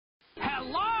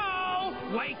Hello?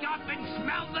 Wake up and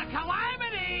smell the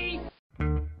calamity!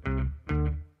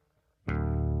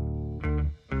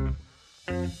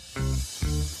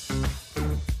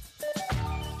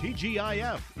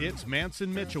 TGIF, it's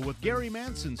Manson Mitchell with Gary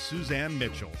Manson, Suzanne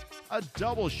Mitchell. A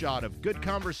double shot of good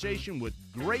conversation with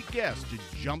great guests to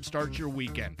jumpstart your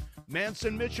weekend.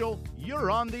 Manson Mitchell, you're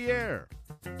on the air.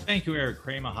 Thank you, Eric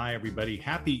Kramer. Hi, everybody.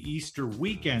 Happy Easter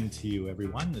weekend to you,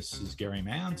 everyone. This is Gary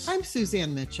Mance. I'm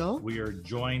Suzanne Mitchell. We are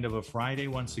joined of a Friday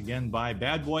once again by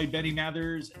bad boy Benny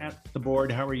Mathers at the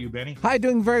board. How are you, Benny? Hi,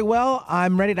 doing very well.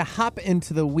 I'm ready to hop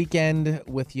into the weekend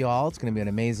with y'all. It's going to be an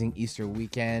amazing Easter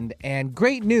weekend. And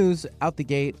great news out the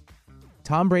gate.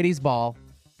 Tom Brady's ball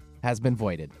has been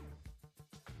voided.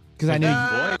 Because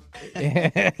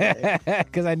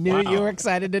I knew you were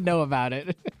excited to know about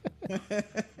it.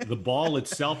 The ball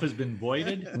itself has been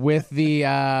voided? With the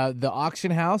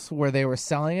auction house where they were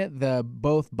selling it,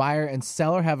 both buyer and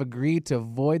seller have agreed to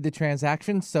void the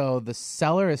transaction, so the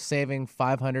seller is saving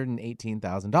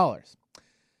 $518,000.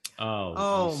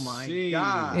 Oh my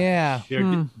God. Yeah.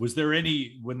 Was there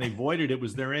any, when they voided it,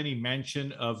 was there any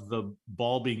mention of the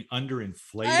ball being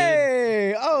underinflated?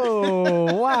 Hey!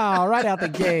 Oh, wow. Right out the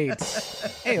gate.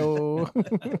 Hey-oh.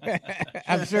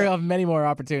 I'm sure you'll have many more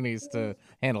opportunities to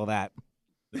handle that.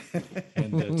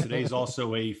 And today's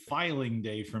also a filing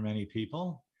day for many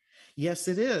people. Yes,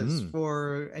 it is.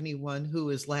 For anyone who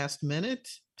is last minute,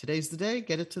 today's the day.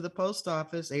 Get it to the post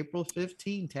office, April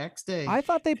 15, tax day. I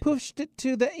thought they pushed it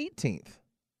to the 18th.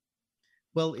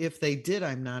 Well, if they did,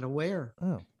 I'm not aware.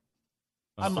 Oh.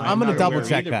 I'm going to not double aware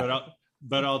check either, that.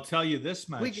 But I'll tell you this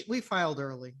much. We filed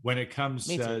early. When it comes,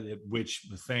 Me too. which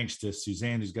thanks to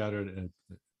Suzanne, who's got an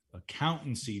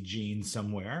accountancy gene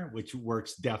somewhere, which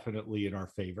works definitely in our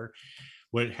favor.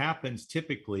 What happens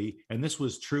typically, and this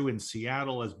was true in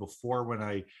Seattle as before when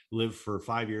I lived for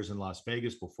 5 years in Las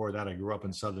Vegas. Before that, I grew up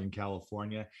in Southern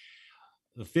California.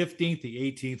 The 15th, the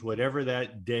 18th, whatever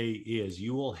that day is,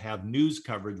 you will have news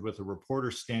coverage with a reporter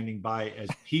standing by as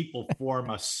people form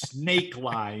a snake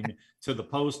line to the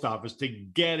post office to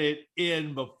get it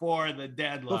in before the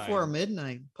deadline. Before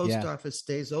midnight. Post office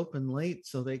stays open late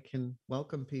so they can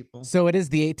welcome people. So it is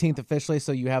the 18th officially,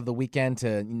 so you have the weekend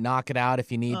to knock it out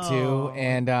if you need to.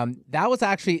 And that was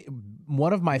actually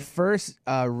one of my first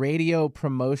radio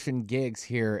promotion gigs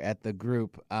here at the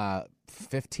group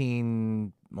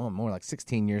 16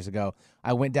 years ago.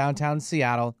 I went downtown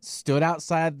Seattle, stood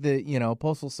outside the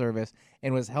Postal Service,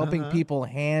 and was helping people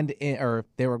they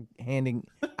were handing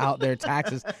out their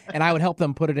taxes, and I would help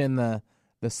them put it in the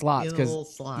slots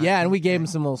and we gave them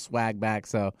some little swag back,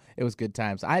 so it was good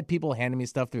times. I had people handing me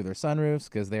stuff through their sunroofs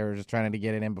because they were just trying to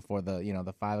get it in before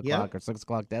the 5 o'clock or 6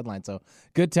 o'clock deadline. So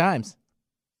good times.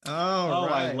 Oh,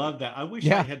 right. I love that. I wish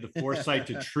I had the foresight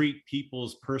to treat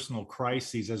people's personal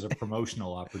crises as a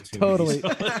promotional opportunity. Totally.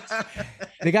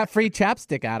 They got free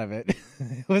chapstick out of it.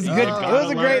 It was good. It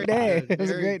was a great day. It was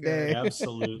a great day.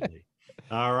 Absolutely.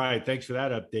 All right. Thanks for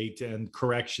that update and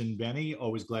correction, Benny.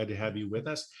 Always glad to have you with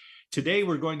us. Today,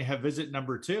 we're going to have visit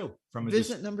number 2 from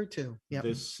number 2. Yep.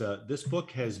 This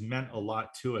book has meant a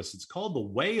lot to us. It's called The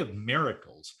Way of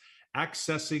Miracles,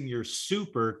 Accessing Your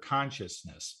Super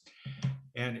Consciousness.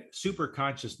 And super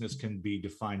consciousness can be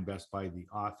defined best by the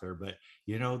author, but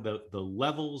the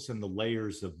levels and the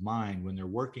layers of mind, when they're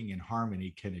working in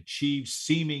harmony, can achieve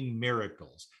seeming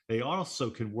miracles. They also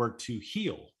can work to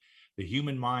heal the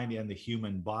human mind and the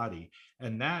human body.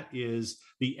 And that is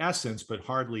the essence, but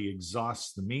hardly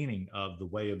exhausts the meaning of The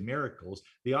Way of Miracles.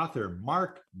 The author,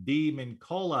 Mark D.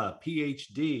 Mincolla,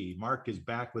 PhD. Mark is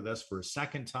back with us for a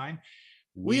second time.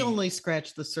 We only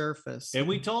scratched the surface, and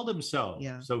we told him so.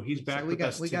 Yeah. So he's back with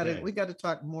us today. We got to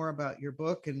talk more about your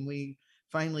book, and we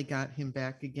finally got him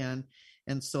back again.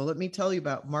 And so let me tell you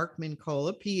about Mark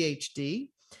Mincolla, PhD,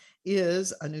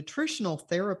 is a nutritional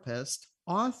therapist,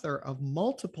 author of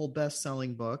multiple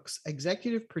best-selling books,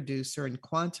 executive producer, and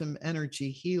quantum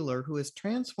energy healer who has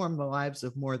transformed the lives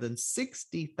of more than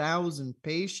 60,000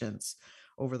 patients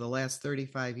over the last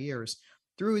 35 years.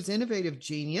 Through his innovative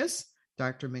genius,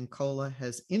 Dr. Mincolla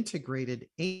has integrated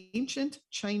ancient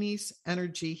Chinese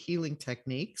energy healing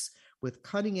techniques with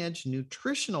cutting-edge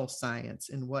nutritional science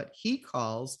in what he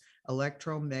calls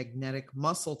electromagnetic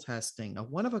muscle testing, a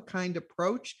one-of-a-kind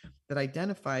approach that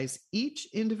identifies each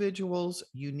individual's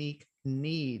unique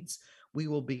needs. We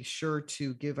will be sure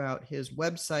to give out his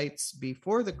websites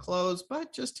before the close,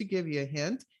 but just to give you a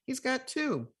hint, he's got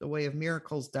 2,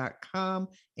 thewayofmiracles.com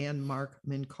and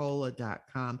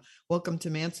markmincolla.com. Welcome to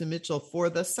Manson Mitchell for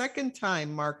the second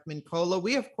time, Mark Mincolla.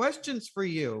 We have questions for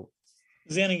you.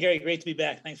 Suzanne and Gary, great to be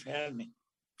back. Thanks for having me.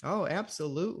 Oh,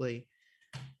 absolutely.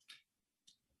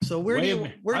 So where do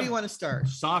you want to start?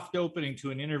 Soft opening to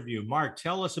an interview. Mark,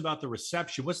 tell us about the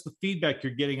reception. What's the feedback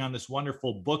you're getting on this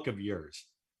wonderful book of yours?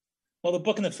 Well, the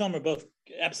book and the film are both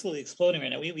absolutely exploding right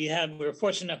now. We were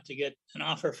fortunate enough to get an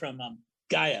offer from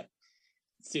Gaia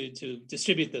to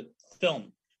distribute the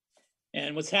film.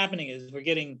 And what's happening is we're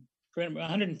in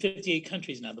 158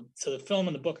 countries now. So the film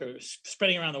and the book are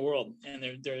spreading around the world, and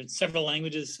they're in several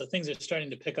languages. So things are starting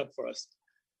to pick up for us.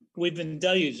 We've been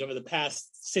deluged over the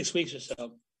past 6 weeks or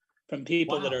so from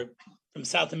people that are from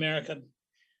South America,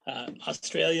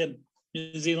 Australia,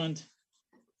 New Zealand,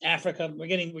 Africa. We're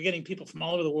getting people from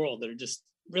all over the world that are just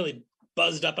really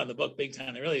buzzed up on the book big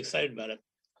time. They're really excited about it.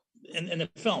 And the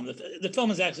film, the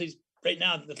film is actually right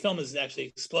now. The film is actually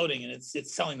exploding, and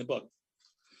it's selling the book.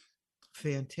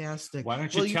 Fantastic. Why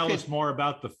don't you tell us more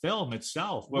about the film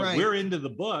itself? Well, we're into the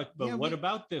book, but what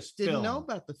about this film? Didn't know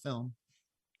about the film.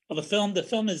 Well, the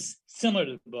film is similar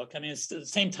to the book. I mean, it's the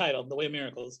same title, The Way of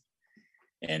Miracles,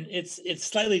 and it's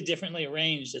slightly differently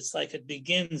arranged. It's like it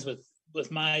begins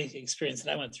with my experience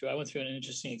that I went through. I went through an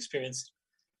interesting experience,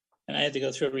 and I had to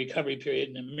go through a recovery period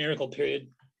and a miracle period.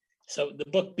 So the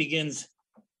book begins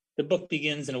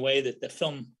in a way that the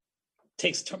film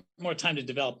takes more time to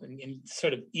develop and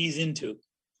sort of ease into.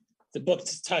 The book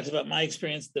talks about my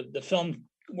experience. The film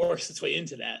works its way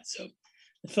into that. So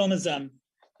the film is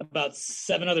about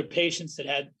 7 other patients that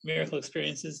had miracle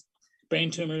experiences,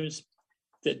 brain tumors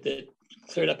that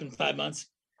cleared up in 5 months.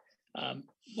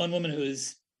 One woman who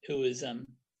was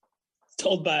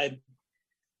told by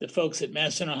the folks at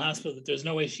Mass General Hospital that there's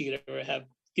no way she could ever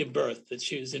give birth, that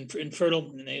she was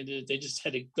infertile, and they just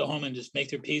had to go home and just make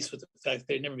their peace with the fact that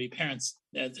they'd never be parents.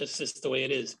 That's just the way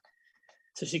it is.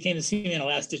 So she came to see me in a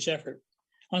last-ditch effort.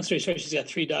 Long story short, she's got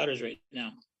 3 daughters right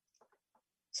now.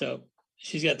 So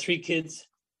she's got 3 kids,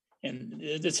 and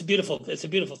it's a beautiful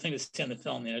thing to see on the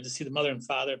film. To see the mother and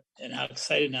father and how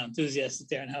excited and how enthusiastic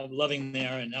they are, and how loving they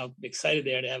are, and how excited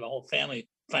they are to have a whole family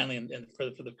finally, and for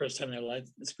the first time in their life.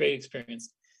 It's a great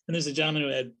experience. And there's a gentleman who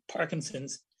had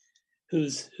Parkinson's,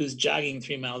 who's jogging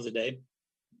 3 miles a day.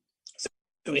 So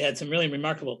we had some really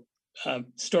remarkable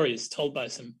stories told by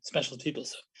some special people.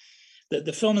 So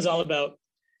the film is all about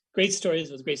great stories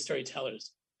with great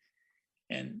storytellers,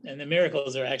 and the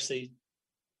miracles are actually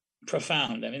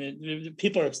profound. I mean,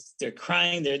 they're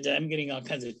crying. I'm getting all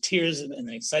kinds of tears and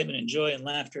excitement and joy and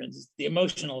laughter, and the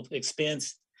emotional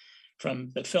expanse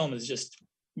from the film is just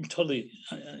totally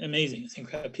amazing. It's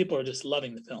incredible. People are just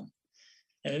loving the film.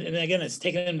 And again, it's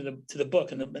taken them to the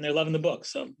book, and they're loving the book.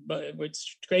 So, but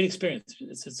it's a great experience.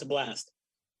 It's a blast.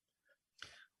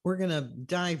 We're going to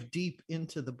dive deep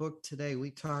into the book today.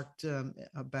 We talked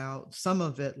about some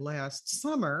of it last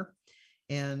summer,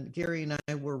 and Gary and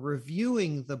I were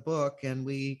reviewing the book, and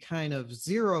we kind of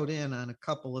zeroed in on a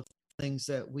couple of things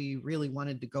that we really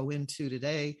wanted to go into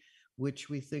today, which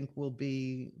we think will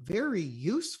be very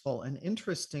useful and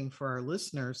interesting for our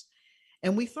listeners.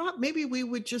 And we thought maybe we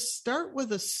would just start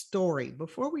with a story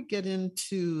before we get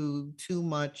into too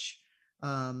much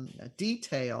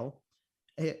detail.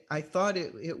 I thought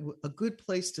a good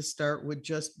place to start would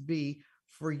just be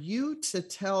for you to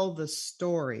tell the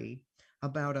story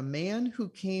about a man who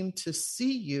came to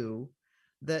see you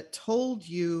that told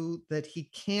you that he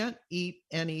can't eat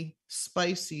any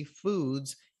spicy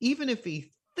foods. Even if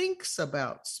he thinks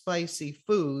about spicy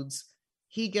foods,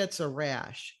 he gets a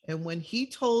rash. And when he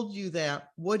told you that,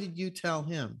 what did you tell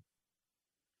him?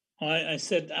 Well, I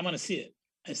said, I want to see it.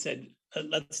 I said,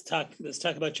 let's talk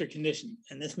about your condition.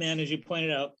 And this man, as you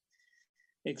pointed out,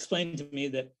 explained to me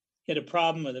that he had a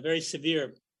problem with a very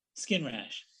severe skin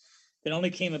rash that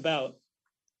only came about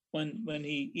when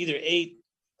he either ate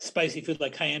spicy food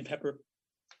like cayenne pepper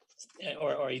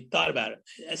or he thought about it.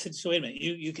 I said, so wait a minute,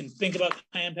 you can think about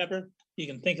cayenne pepper, you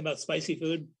can think about spicy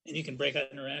food, and you can break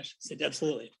out in a rash? I said,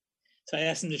 absolutely. So I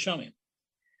asked him to show me.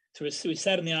 So we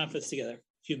sat in the office together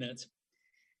a few minutes,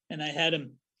 and I had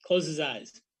him close his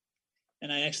eyes.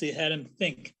 And I actually had him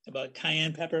think about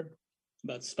cayenne pepper,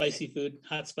 about spicy food,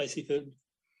 hot spicy food.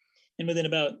 And within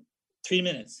about 3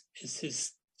 minutes,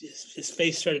 his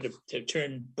face started to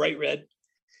turn bright red.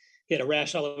 He had a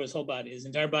rash all over his whole body. His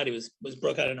entire body was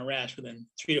broke out in a rash within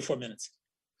 3 to 4 minutes.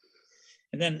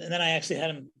 And then I actually had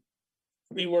him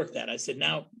rework that. I said,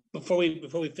 now, before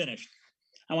we finish,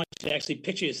 I want you to actually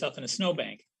picture yourself in a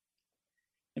snowbank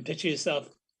and picture yourself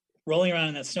rolling around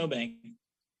in that snowbank,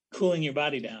 cooling your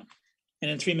body down. And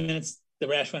in 3 minutes, the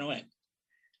rash went away.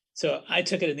 So I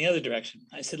took it in the other direction.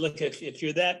 I said, look, if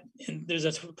you're that, and there's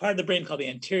a part of the brain called the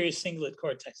anterior cingulate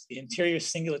cortex. The anterior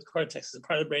cingulate cortex is a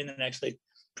part of the brain that actually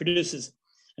produces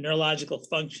a neurological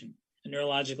function, a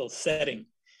neurological setting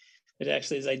it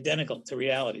actually is identical to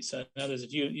reality. So in other words,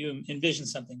 if you envision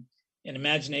something in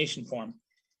imagination form,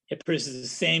 it produces the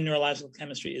same neurological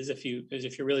chemistry as if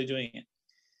you're really doing it.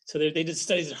 So they did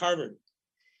studies at Harvard.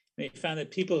 They found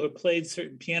that people who played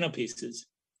certain piano pieces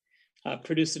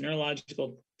produced a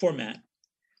neurological format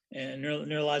and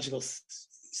neurological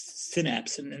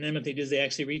synapse. And then what they did is they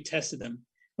actually retested them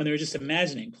when they were just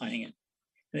imagining playing it.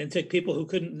 And then took people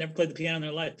who never played the piano in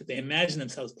their life, but they imagined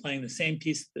themselves playing the same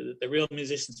piece that the real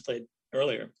musicians played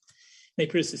earlier. They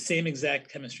produce the same exact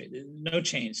chemistry. There's no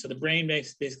change. So the brain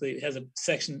basically has a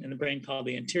section in the brain called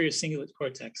the anterior cingulate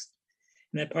cortex.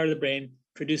 And that part of the brain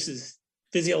produces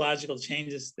physiological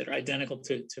changes that are identical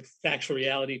to factual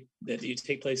reality that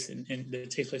take place in your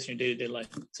day-to-day life.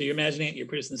 So you're imagining it, you're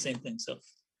producing the same thing. So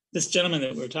this gentleman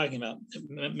that we were talking about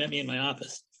met me in my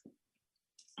office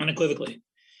unequivocally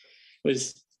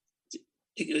was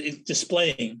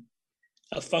displaying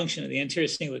a function of the anterior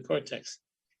cingulate cortex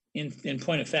in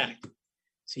point of fact.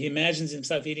 So he imagines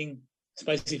himself eating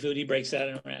spicy food, he breaks out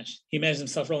in a rash. He imagines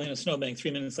himself rolling in a snowbank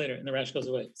 3 minutes later and the rash goes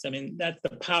away. So, I mean, that's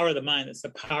the power of the mind. That's the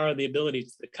power of the ability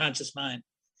to the conscious mind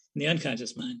and the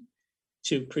unconscious mind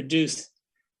to produce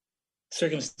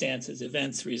circumstances,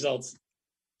 events, results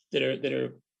that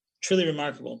are truly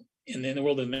remarkable in the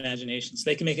world of imagination. So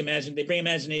they can they bring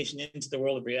imagination into the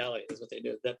world of reality is what they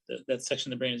do. That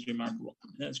section of the brain is remarkable.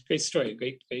 And that's a great story,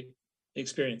 great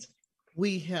experience.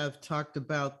 We have talked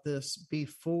about this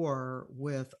before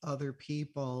with other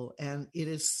people, and it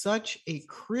is such a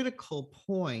critical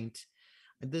point.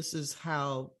 This is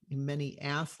how many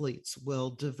athletes will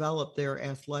develop their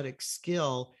athletic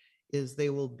skill, is they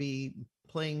will be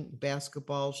playing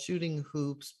basketball, shooting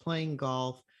hoops, playing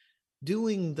golf,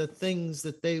 doing the things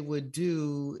that they would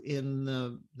do in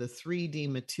the 3D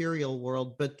material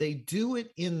world, but they do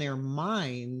it in their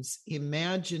minds,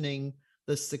 imagining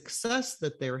the success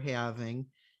that they're having.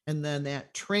 And then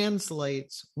that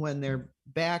translates when they're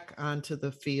back onto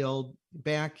the field,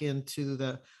 back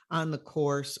into on the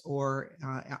course or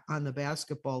on the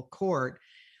basketball court.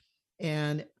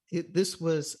 And this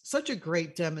was such a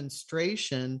great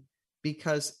demonstration,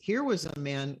 because here was a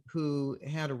man who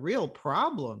had a real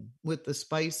problem with the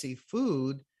spicy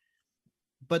food,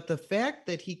 but the fact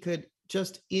that he could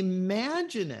just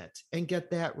imagine it and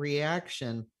get that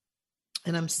reaction.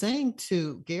 And I'm saying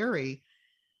to Gary,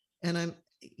 and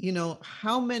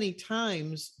how many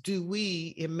times do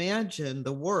we imagine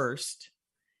the worst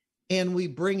and we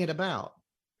bring it about?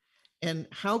 And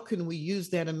how can we use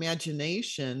that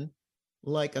imagination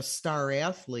like a star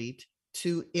athlete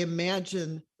to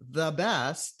imagine the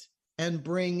best and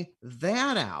bring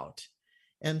that out?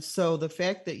 And so the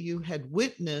fact that you had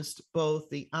witnessed both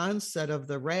the onset of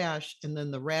the rash and then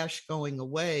the rash going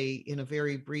away in a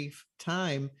very brief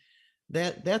time,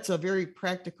 that's a very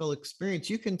practical experience.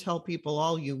 You can tell people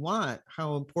all you want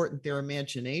how important their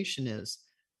imagination is,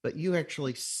 but you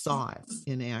actually saw it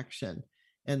in action.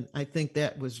 And I think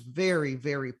that was very,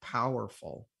 very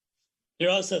powerful. There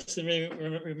are also some really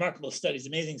remarkable studies,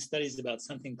 amazing studies about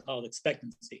something called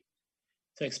expectancy.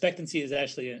 So expectancy is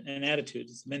actually an attitude,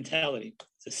 it's a mentality,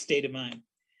 it's a state of mind.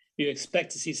 You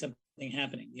expect to see something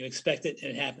happening. You expect it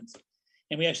and it happens.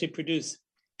 And we actually produce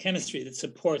chemistry that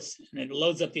supports and it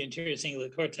loads up the anterior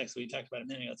cingulate cortex that we talked about a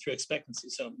minute ago through expectancy.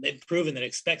 So they've proven that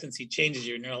expectancy changes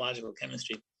your neurological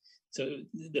chemistry. So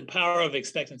the power of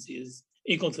expectancy is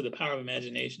equal to the power of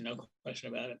imagination, no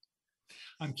question about it.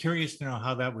 I'm curious to know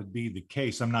how that would be the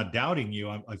case. I'm not doubting you.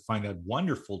 I find that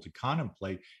wonderful to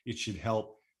contemplate. It should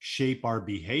help shape our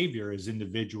behavior as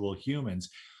individual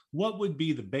humans. What would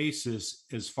be the basis,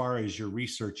 as far as your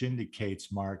research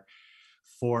indicates, Mark,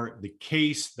 for the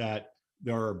case that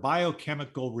there are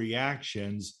biochemical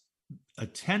reactions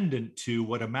attendant to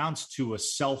what amounts to a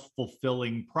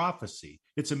self-fulfilling prophecy?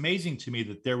 It's amazing to me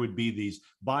that there would be these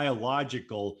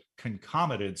biological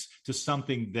concomitants to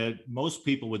something that most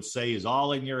people would say is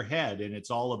all in your head, and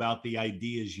it's all about the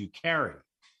ideas you carry.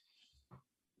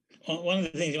 Well, one of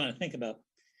the things you want to think about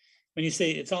when you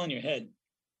say it's all in your head,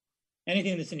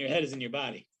 anything that's in your head is in your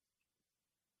body.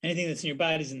 Anything that's in your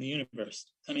body is in the universe.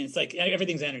 I mean, it's like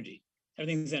everything's energy.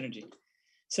 Everything's energy.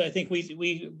 So I think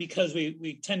we because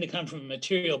we tend to come from a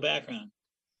material background,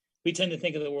 we tend to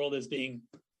think of the world as being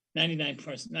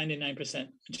 99%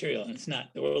 material, and it's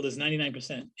not. The world is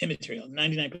 99% immaterial,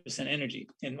 99% energy,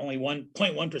 and only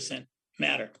 1.1%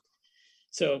 matter.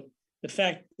 So the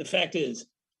fact is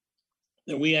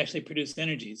that we actually produce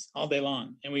energies all day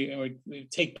long, and we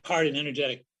take part in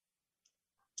energetic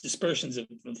dispersions of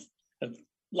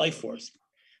life force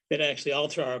that actually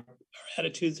alter our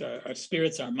attitudes, our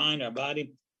spirits, our mind, our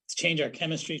body, change our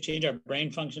chemistry, change our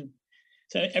brain function.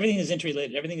 So everything is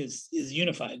interrelated. Everything is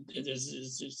unified.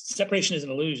 Separation is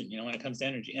an illusion, when it comes to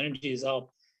energy. Energy is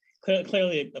all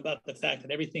clearly about the fact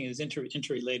that everything is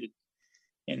interrelated.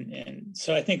 And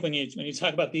so I think when you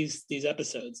talk about these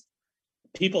episodes,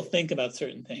 people think about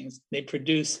certain things. They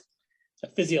produce a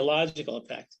physiological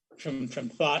effect from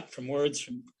thought, from words,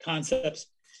 from concepts.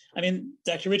 I mean,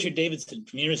 Dr. Richard Davidson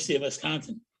from the University of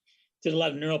Wisconsin did a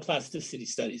lot of neuroplasticity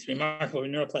studies, remarkable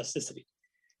neuroplasticity.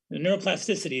 The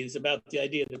neuroplasticity is about the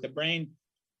idea that the brain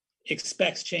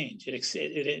expects change.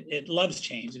 It loves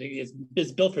change.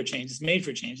 It's built for change. It's made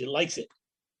for change. It likes it.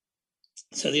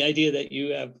 So the idea that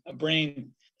you have a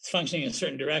brain that's functioning in a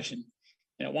certain direction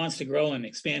and it wants to grow and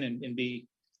expand and be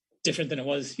different than it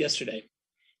was yesterday.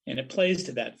 And it plays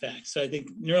to that fact. So I think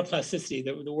neuroplasticity,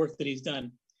 the work that he's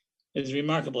done, is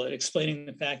remarkable at explaining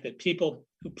the fact that people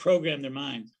who program their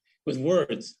mind with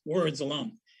words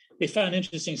alone, they found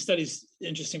interesting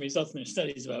results in their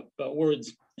studies about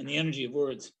words and the energy of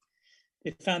words.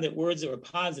 They found that words that were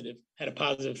positive had a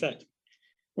positive effect.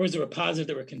 Words that were positive,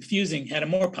 that were confusing, had a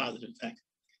more positive effect.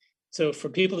 So for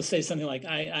people to say something like,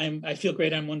 I feel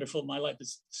great, I'm wonderful, my life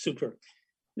is super,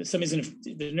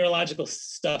 the neurological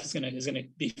stuff is gonna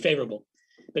be favorable.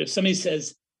 But if somebody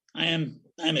says, I'm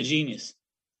a genius,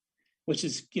 which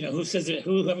is, who's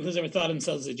ever thought of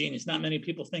themselves as a genius? Not many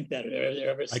people think that.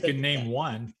 I can name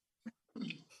one.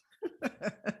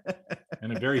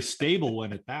 And a very stable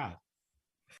one at that.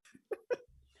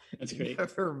 That's great.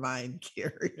 Never mind,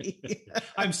 Gary.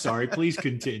 I'm sorry. Please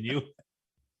continue.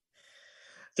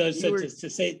 So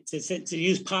to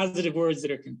use positive words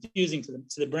that are confusing to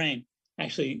the brain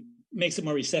actually makes it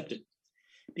more receptive,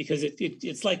 because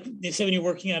it's like they say when you're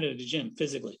working out at a gym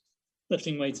physically,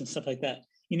 lifting weights and stuff like that.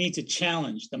 You need to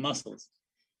challenge the muscles.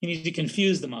 You need to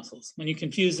confuse the muscles. When you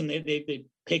confuse them, they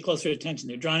pay closer attention.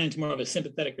 They're drawn into more of a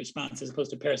sympathetic response as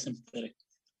opposed to parasympathetic.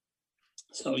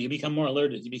 So you become more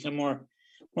alerted. You become more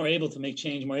able to make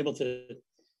change, more able to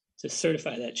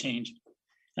certify that change.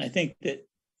 And I think that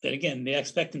again, the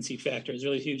expectancy factor is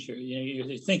really huge here.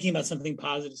 You're thinking about something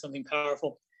positive, something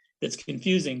powerful that's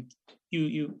confusing.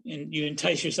 You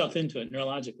entice yourself into it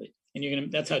neurologically,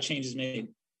 and that's how change is made.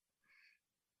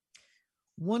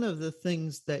 One of the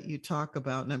things that you talk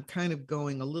about, and I'm kind of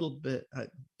going a little bit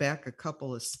back a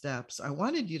couple of steps, I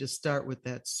wanted you to start with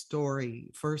that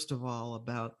story, first of all,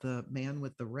 about the man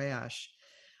with the rash.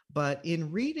 But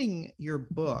in reading your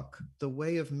book, The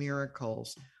Way of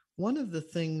Miracles, one of the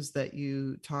things that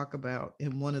you talk about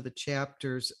in one of the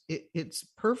chapters, it's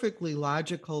perfectly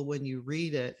logical when you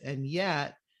read it. And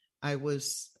yet I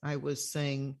was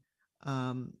saying,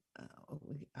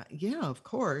 yeah, of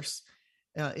course.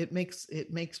 It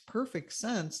makes perfect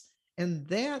sense. And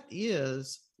that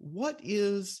is, what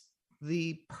is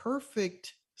the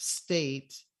perfect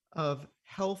state of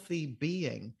healthy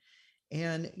being?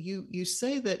 And you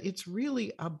say that it's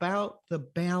really about the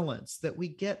balance, that we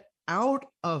get out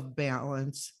of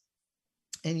balance.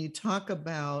 And you talk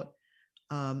about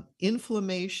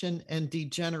inflammation and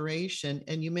degeneration,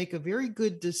 and you make a very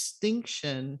good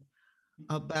distinction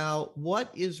about what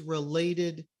is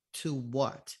related to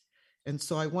what. And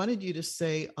so I wanted you to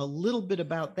say a little bit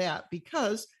about that,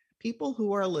 because people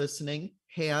who are listening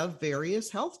have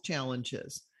various health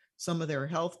challenges. Some of their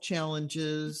health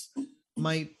challenges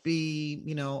might be,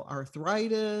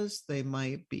 arthritis, they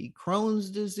might be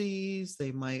Crohn's disease,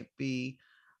 they might be,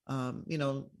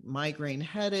 migraine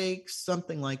headaches,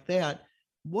 something like that.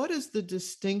 What is the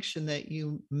distinction that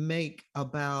you make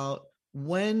about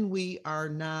when we are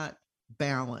not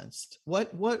balanced?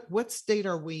 What state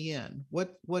are we in?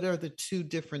 What are the two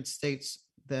different states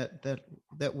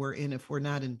that we're in if we're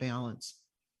not in balance?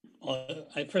 Well,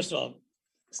 I first of all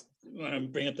want to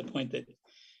bring up the point that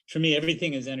for me,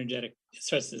 everything is energetic. It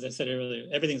starts, as I said earlier,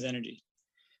 everything's energy.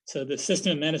 So the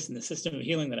system of medicine, the system of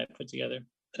healing that I put together,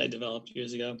 that I developed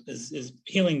years ago, is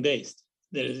healing based.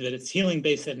 That it's healing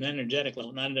based at an energetic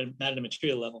level, not at a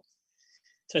material level.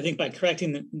 So I think by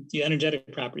correcting the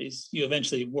energetic properties, you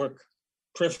eventually work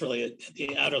peripherally at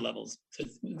the outer levels. So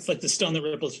it's like the stone that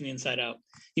ripples from the inside out.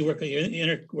 You work on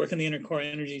the inner core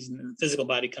energies, and the physical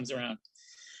body comes around.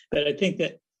 But I think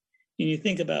that when you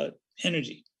think about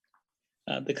energy,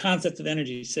 the concept of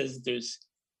energy says there's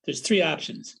three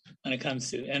options when it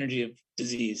comes to energy of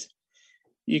disease.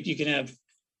 You can have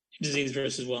disease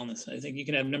versus wellness. I think you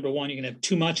can have, number one, you can have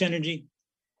too much energy,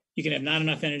 you can have not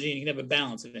enough energy, and you can have a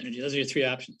balance of energy. Those are your three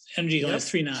options. Energy only has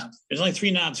three knobs. There's only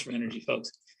three knobs for energy, folks.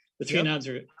 The three knobs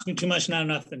are too much, not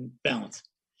enough, and balance.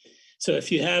 So if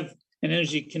you have an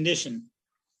energy condition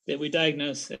that we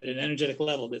diagnose at an energetic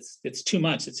level that's too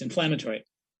much, it's inflammatory.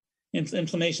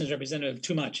 Inflammation is representative of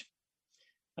too much.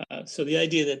 So the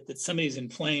idea that somebody's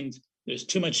inflamed There's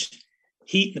too much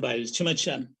heat in the body. There's too much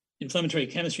inflammatory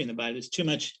chemistry in the body. There's too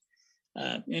much,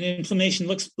 and inflammation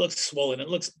looks swollen. It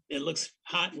looks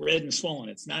hot, red, and swollen.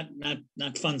 It's not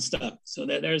fun stuff. So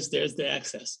there's the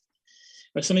excess.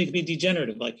 Or somebody could be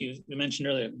degenerative, like you mentioned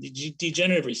earlier. The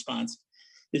degenerative response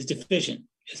is deficient.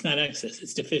 It's not excess.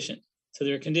 It's deficient. So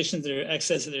there are conditions that are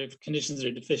excess, and there are conditions that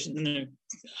are deficient.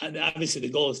 And obviously, the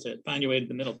goal is to find your way to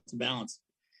the middle to balance.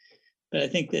 But I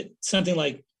think that something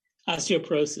like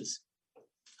osteoporosis,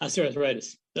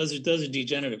 osteoarthritis, those are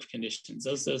degenerative conditions.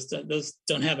 Those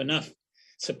don't have enough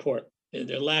support.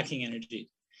 They're lacking energy.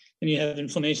 And you have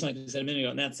inflammation, like I said a minute ago,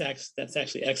 and that's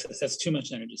actually excess. That's too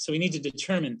much energy. So we need to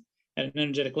determine at an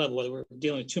energetic level whether we're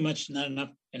dealing with too much, not enough,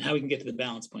 and how we can get to the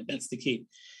balance point. That's the key.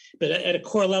 But at a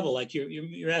core level, like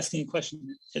you're asking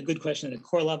a good question at a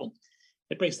core level,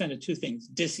 it breaks down to two things: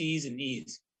 dis-ease and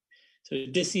ease. So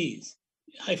dis-ease,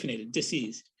 hyphenated,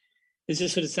 dis-ease, is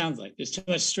just what it sounds like. There's too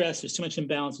much stress, there's too much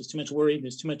imbalance, there's too much worry,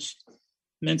 there's too much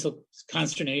mental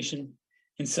consternation,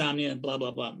 insomnia, blah,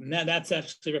 blah, blah. And that's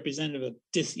actually representative of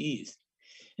dis-ease.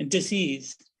 And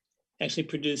dis-ease actually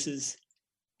produces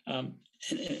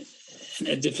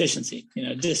a deficiency.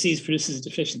 Dis-ease produces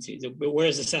deficiencies. It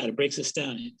wears us out. It breaks us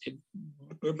down.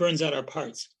 It burns out our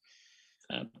parts.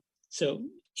 So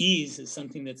ease is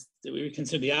something that we would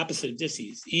consider the opposite of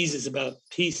dis-ease. Ease is about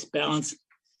peace, balance.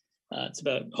 It's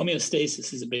about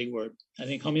homeostasis is a big word. I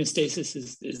think homeostasis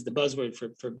is the buzzword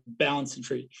for balance and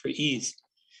for ease.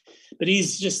 But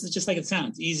ease, just like it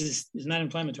sounds, ease is not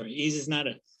inflammatory. Ease is not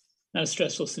a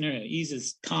stressful scenario. Ease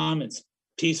is calm. It's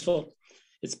peaceful.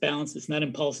 It's balanced. It's not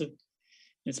impulsive.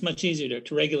 It's much easier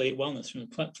to regulate wellness from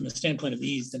the standpoint of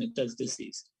ease than it does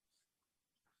dis-ease.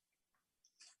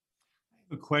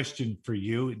 A question for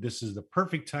you. This is the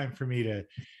perfect time for me to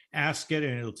ask it,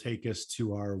 and it'll take us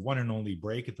to our one and only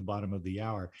break at the bottom of the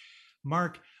hour.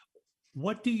 Mark,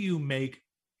 what do you make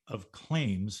of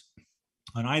claims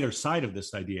on either side of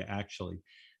this idea, actually,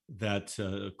 that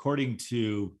according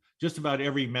to just about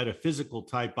every metaphysical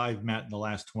type I've met in the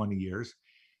last 20 years,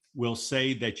 will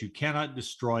say that you cannot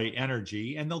destroy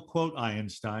energy, and they'll quote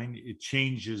Einstein, it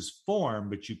changes form,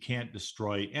 but you can't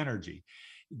destroy energy.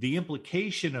 The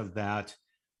implication of that,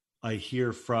 I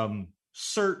hear from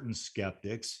certain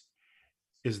skeptics,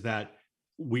 is that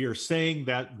we are saying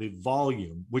that the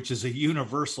volume, which is a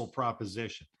universal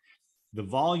proposition, the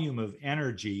volume of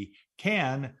energy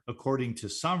can, according to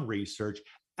some research,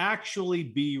 actually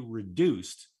be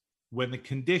reduced when the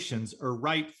conditions are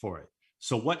right for it.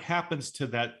 So what happens to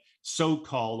that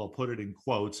so-called, I'll put it in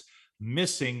quotes,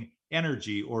 missing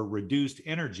energy or reduced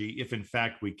energy if in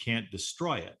fact we can't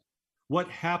destroy it? What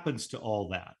happens to all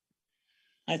that?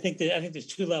 I think there's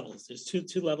two levels. There's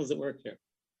two levels at work here.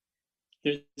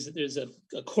 There's a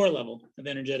core level of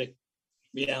energetic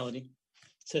reality.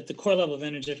 So at the core level of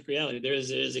energetic reality,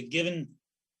 there's a given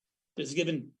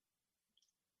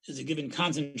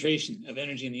concentration of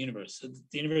energy in the universe. So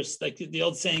the universe, like the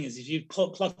old saying is, if you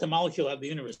pluck the molecule out of the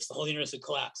universe, the whole universe would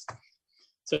collapse.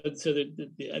 So at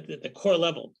the core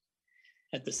level,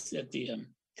 at the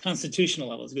constitutional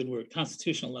level is a good word,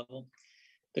 constitutional level,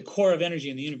 the core of energy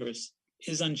in the universe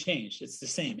is unchanged. It's the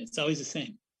same. It's always the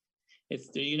same.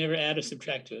 You never add or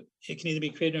subtract to it. It can either be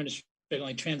created or destroyed,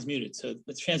 only transmuted. So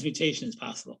the transmutation is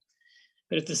possible.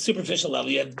 But at the superficial level,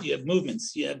 you have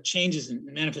movements, you have changes in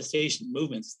manifestation,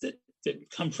 movements that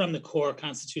come from the core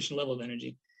constitutional level of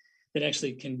energy that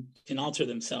actually can alter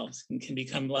themselves and can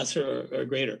become lesser or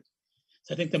greater.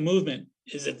 So I think the movement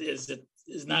is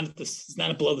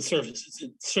not below the surface.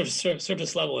 It's at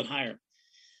surface level and higher.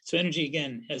 So energy,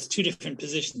 again, has two different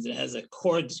positions. It has a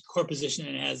core position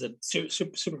and it has a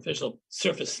superficial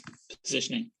surface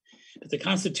positioning. But the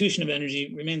constitution of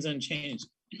energy remains unchanged,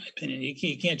 in my opinion.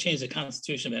 You can't change the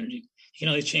constitution of energy. You can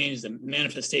only change the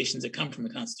manifestations that come from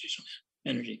the constitutional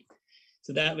energy.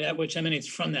 So that which emanates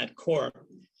from that core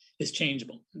is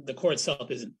changeable. The core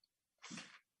itself isn't.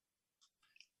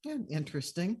 Yeah,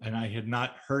 interesting. And I had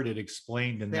not heard it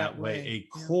explained in that way.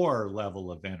 A core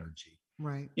level of energy.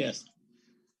 Right. Yes.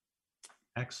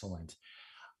 Excellent.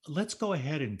 Let's go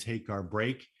ahead and take our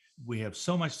break. We have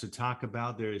so much to talk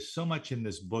about. There is so much in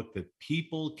this book that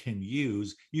people can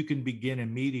use. You can begin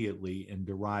immediately and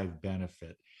derive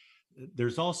benefit.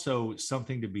 There's also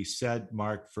something to be said,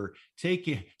 Mark, for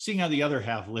seeing how the other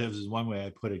half lives is one way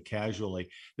I put it casually.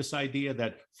 This idea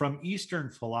that from Eastern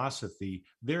philosophy,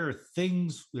 there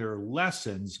are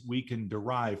lessons we can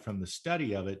derive from the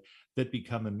study of it that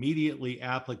become immediately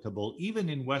applicable, even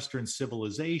in Western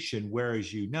civilization, where,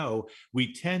 as you know,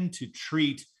 we tend to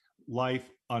treat life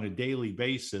on a daily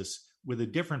basis with a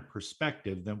different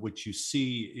perspective than what you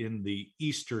see in the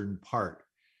Eastern part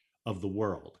of the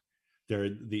world.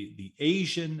 the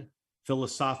Asian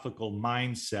philosophical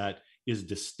mindset is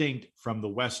distinct from the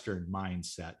Western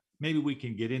mindset. Maybe we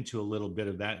can get into a little bit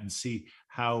of that and see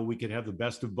how we could have the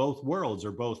best of both worlds,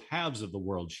 or both halves of the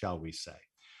world, shall we say.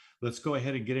 Let's go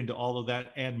ahead and get into all of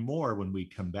that and more when we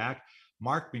come back.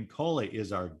 Mark Mincolla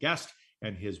is our guest,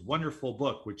 and his wonderful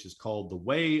book, which is called The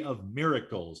Way of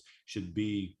Miracles, should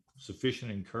be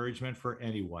sufficient encouragement for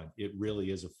anyone. It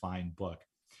really is a fine book.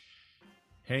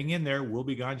 Hang in there. We'll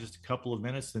be gone just a couple of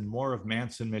minutes, and more of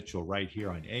Mance and Mitchell right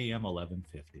here on AM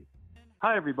 1150.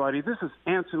 Hi, everybody. This is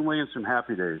Anson Williams from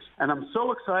Happy Days, and I'm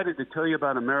so excited to tell you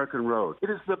about American Road.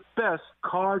 It is the best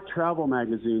car travel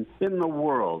magazine in the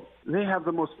world. They have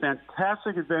the most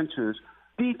fantastic adventures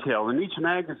detailed in each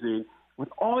magazine with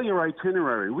all your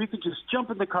itinerary. We could just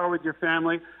jump in the car with your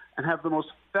family and have the most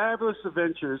fabulous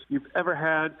adventures you've ever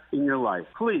had in your life.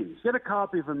 Please get a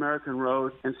copy of American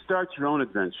Road and start your own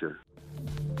adventure.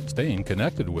 Staying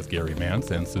connected with Gary Mance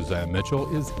and Suzanne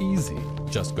Mitchell is easy.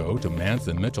 Just go to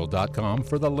manceandmitchell.com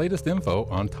for the latest info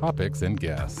on topics and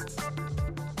guests.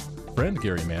 Friend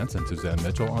Gary Mance and Suzanne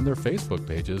Mitchell on their Facebook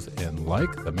pages and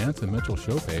like the Mance and Mitchell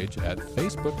show page at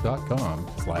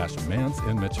facebook.com/Mance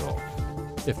and Mitchell.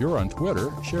 If you're on Twitter,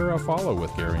 share a follow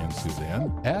with Gary and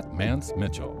Suzanne at Mance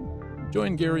Mitchell.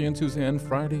 Join Gary and Suzanne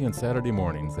Friday and Saturday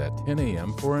mornings at 10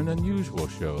 a.m. for an unusual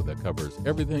show that covers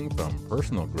everything from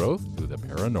personal growth to the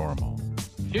paranormal.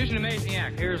 Here's an amazing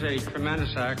act. Here's a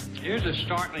tremendous act. Here's a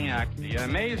startling act. The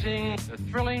amazing, the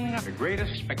thrilling, the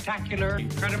greatest, spectacular,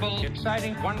 incredible,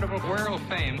 exciting, wonderful, world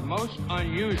fame, most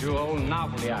unusual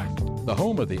novelty act. The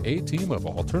home of the A-Team of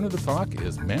Alternative Talk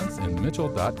is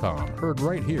manceandmitchell.com. Heard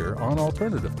right here on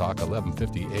Alternative Talk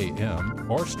 1150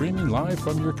 AM or streaming live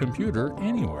from your computer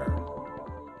anywhere.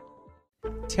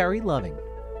 Terry Loving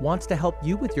wants to help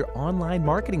you with your online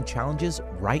marketing challenges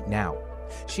right now.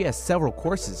 She has several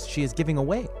courses she is giving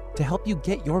away to help you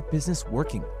get your business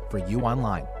working for you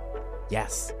online.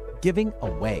 Yes, giving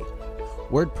away.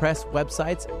 WordPress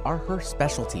websites are her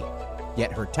specialty,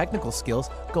 yet her technical skills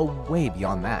go way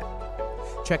beyond that.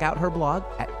 Check out her blog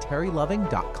at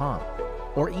terryloving.com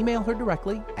or email her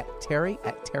directly at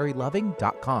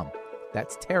terry@terryloving.com.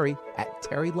 That's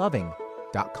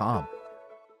terry@terryloving.com.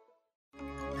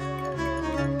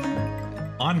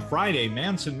 On Friday,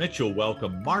 Mance and Mitchell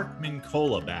welcome Mark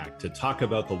Mincolla back to talk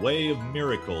about the way of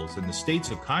miracles and the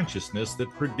states of consciousness that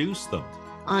produce them.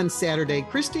 On Saturday,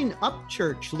 Christine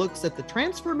Upchurch looks at the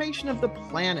transformation of the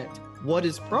planet. What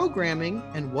is programming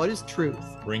and what is truth?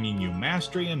 Bringing you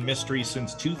mastery and mystery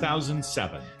since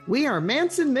 2007. We are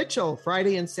Mance and Mitchell,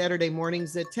 Friday and Saturday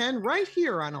mornings at 10, right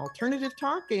here on Alternative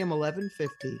Talk, AM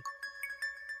 1150.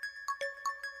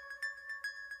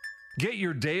 Get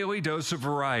your daily dose of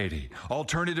variety.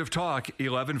 Alternative Talk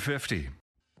 1150.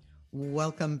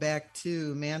 Welcome back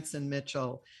to Mance and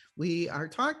Mitchell. We are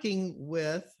talking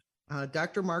with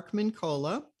Dr. Mark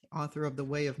Mincolla, author of The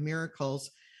Way of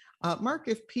Miracles. Mark,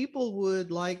 if people would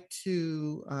like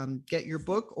to get your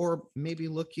book or maybe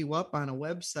look you up on a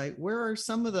website, where are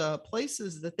some of the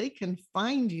places that they can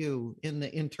find you in the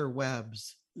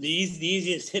interwebs? The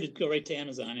easiest hit is go right to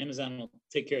Amazon. Amazon will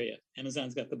take care of you.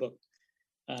 Amazon's got the book.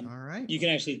 All right. You can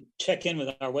actually check in with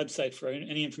our website for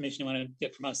any information you want to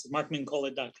get from us at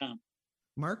markmincolla.com.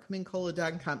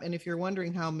 markmincolla.com. And if you're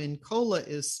wondering how Mincolla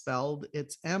is spelled,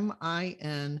 it's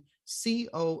Mincolla.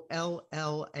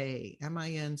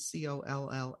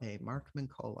 Mincolla. Mark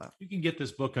Mincolla. You can get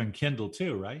this book on Kindle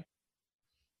too, right?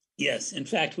 Yes. In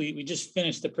fact, we just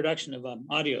finished the production of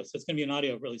audio, so it's going to be an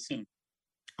audio really soon.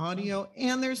 Audio,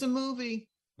 and there's a movie.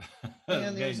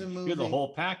 And there's a movie. You're the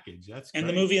whole package. That's great. And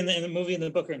the movie and the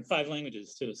book are in 5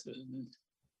 languages too. So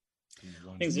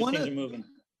things are moving.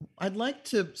 I'd like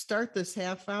to start this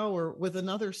half hour with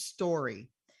another story.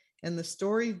 And the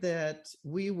story that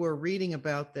we were reading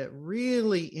about that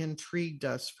really intrigued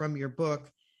us from your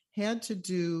book had to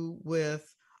do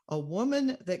with a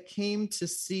woman that came to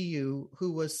see you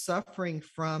who was suffering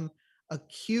from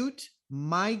acute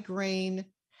migraine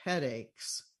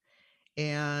headaches.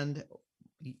 And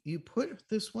you put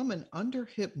this woman under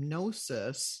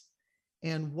hypnosis.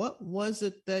 And what was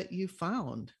it that you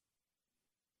found?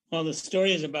 Well, the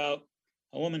story is about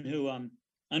a woman who,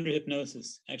 under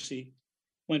hypnosis, actually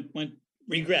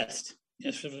regressed.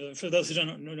 Yes, for those who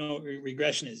don't know what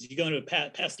regression is, you go into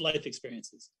past life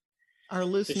experiences. Our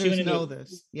listeners know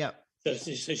this. Yep. So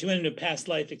she went into a past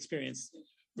life experience,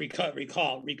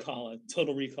 recall, a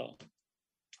total recall.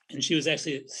 And she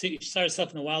saw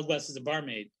herself in the Wild West as a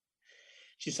barmaid.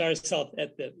 She saw herself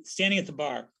standing at the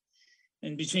bar,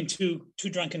 and between two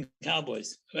drunken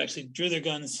cowboys who actually drew their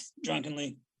guns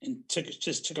drunkenly and took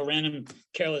a random,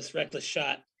 careless, reckless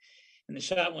shot, and the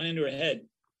shot went into her head,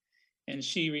 And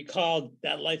she recalled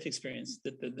that life experience,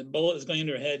 that the bullet was going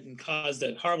into her head and caused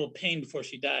a horrible pain before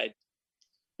she died.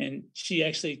 And she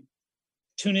actually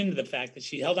tuned into the fact that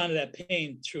she held on to that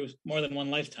pain through more than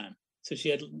one lifetime. So she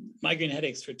had migraine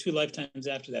headaches for 2 lifetimes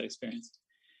after that experience.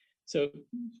 So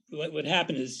what would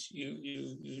happen is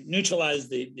you neutralize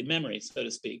the memory, so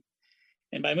to speak.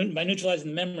 And by neutralizing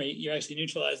the memory, you're actually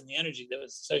neutralizing the energy that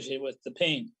was associated with the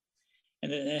pain. And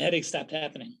then the headache stopped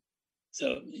happening.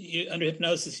 So under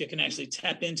hypnosis, you can actually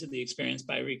tap into the experience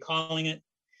by recalling it,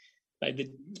 by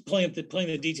pulling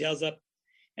the details up,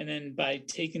 and then by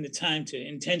taking the time to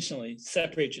intentionally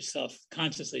separate yourself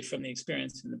consciously from the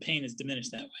experience, and the pain is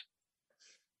diminished that way.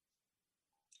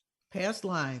 Past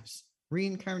lives,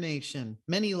 reincarnation,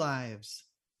 many lives.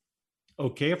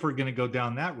 Okay, if we're going to go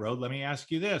down that road, let me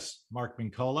ask you this, Mark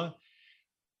Mincolla.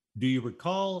 Do you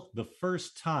recall the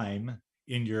first time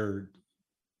in your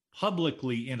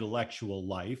publicly intellectual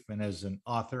life, and as an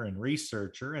author and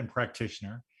researcher and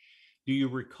practitioner, do you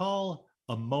recall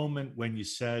a moment when you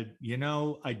said,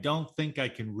 I don't think I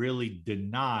can really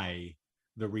deny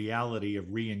the reality of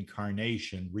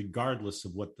reincarnation, regardless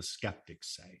of what the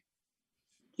skeptics say?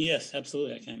 Yes,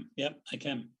 absolutely, I can. Yep, I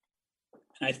can.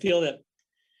 And I feel that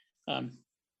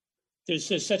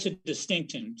there's such a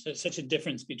distinction, such a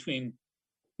difference between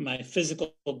my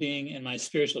physical being and my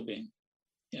spiritual being.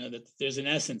 That there's an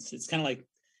essence. It's kind of like,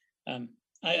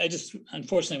 I just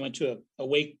unfortunately went to a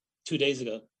wake 2 days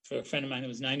ago for a friend of mine that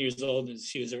was 9 years old. And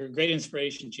she was a great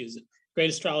inspiration. She was a great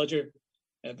astrologer,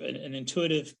 an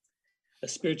intuitive, a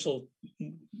spiritually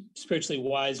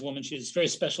wise woman. She was a very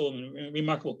special and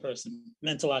remarkable person,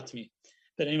 meant a lot to me.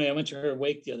 But anyway, I went to her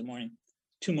wake the other morning,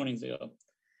 2 mornings ago.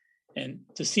 And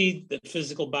to see the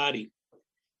physical body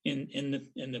in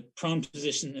the prone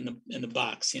position in the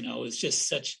box, was just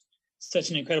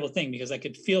such an incredible thing, because I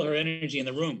could feel her energy in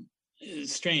the room.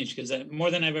 It's strange, because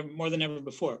more than ever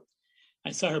before,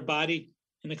 I saw her body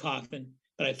in the coffin,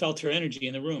 but I felt her energy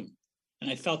in the room, and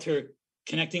I felt her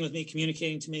connecting with me,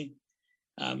 communicating to me,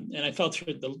 and I felt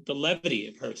the levity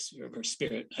of her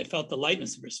spirit. I felt the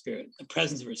lightness of her spirit, the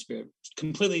presence of her spirit,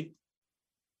 completely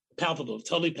palpable,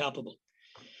 totally palpable.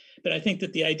 But I think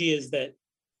that the idea is that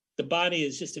the body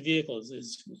is just a vehicle.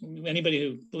 Is anybody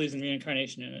who believes in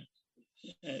reincarnation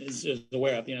is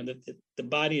aware of, that the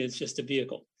body is just a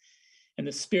vehicle, and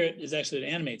the spirit is actually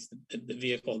what animates the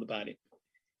vehicle of the body.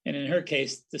 And in her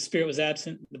case, the spirit was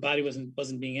absent, the body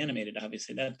wasn't being animated.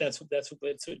 Obviously, that's what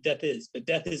death is. But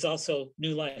death is also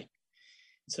new life.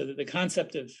 So that the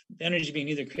concept of energy being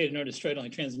neither created nor destroyed, only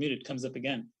transmuted, comes up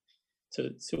again. So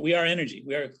we are energy.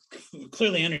 We are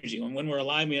clearly energy. When we're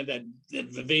alive, we have that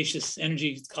vivacious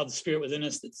energy called the spirit within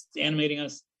us that's animating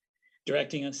us,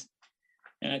 directing us.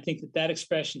 And I think that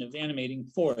expression of animating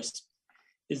force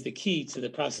is the key to the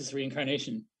process of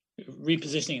reincarnation,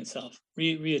 repositioning itself,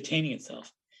 reattaining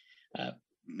itself,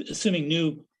 assuming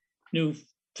new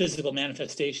physical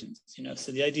manifestations.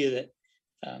 So the idea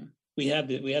that we have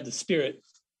the spirit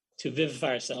to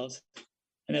vivify ourselves,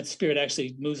 and that spirit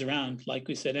actually moves around, like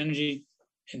we said, energy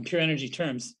in pure energy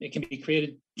terms. It can't be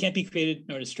created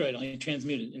nor destroyed, only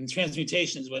transmuted. And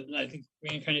transmutation is what I think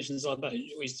reincarnation is all about.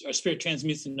 Our spirit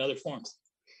transmutes into other forms.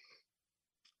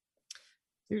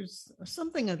 There's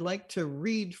something I'd like to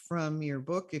read from your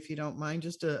book, if you don't mind,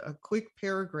 just a quick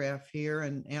paragraph here,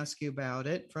 and ask you about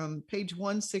it. From page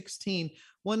 116,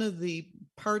 one of the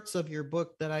parts of your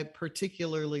book that I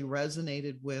particularly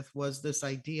resonated with was this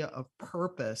idea of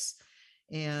purpose.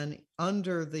 And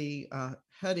under the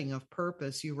heading of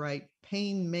purpose, you write,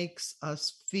 pain makes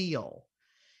us feel.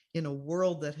 In a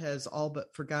world that has all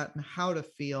but forgotten how to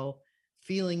feel,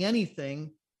 feeling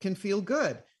anything can feel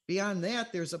good. Beyond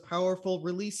that, there's a powerful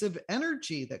release of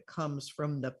energy that comes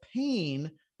from the pain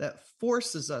that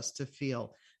forces us to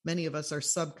feel. Many of us are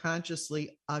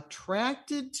subconsciously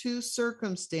attracted to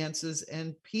circumstances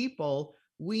and people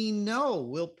we know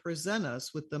will present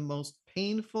us with the most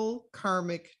painful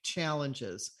karmic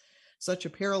challenges. Such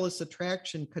a perilous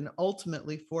attraction can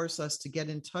ultimately force us to get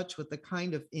in touch with the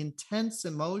kind of intense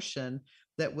emotion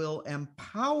that will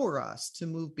empower us to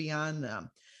move beyond them.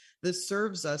 This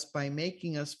serves us by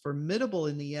making us formidable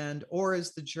in the end, or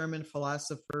as the German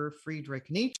philosopher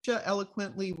Friedrich Nietzsche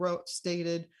eloquently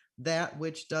stated, that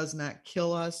which does not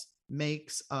kill us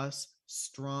makes us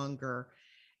stronger.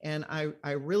 And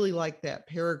I really like that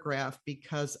paragraph,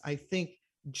 because I think,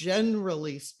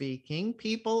 generally speaking,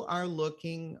 people are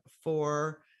looking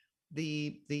for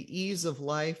the ease of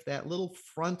life, that little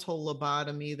frontal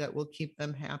lobotomy that will keep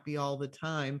them happy all the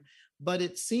time. But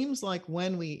it seems like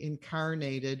when we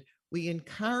incarnated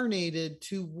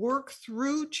to work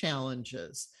through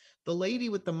challenges. the lady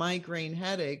with the migraine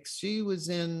headaches, she was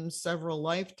in several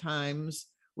lifetimes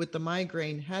with the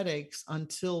migraine headaches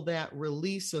until that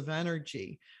release of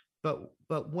energy. But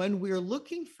when we're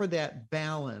looking for that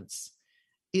balance,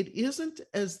 it isn't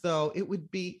as though it would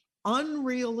be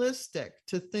unrealistic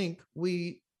to think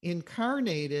we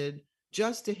incarnated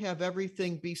just to have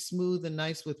everything be smooth and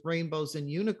nice with rainbows and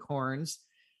unicorns.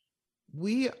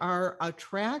 We are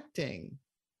attracting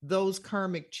those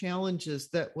karmic challenges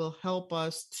that will help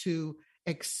us to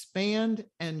expand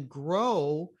and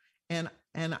grow. And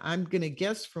I'm going to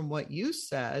guess from what you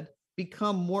said,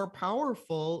 become more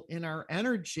powerful in our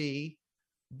energy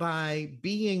by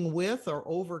being with or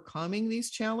overcoming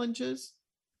these challenges?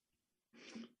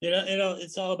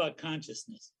 It's all about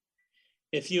consciousness.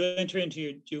 If you enter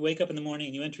into you wake up in the morning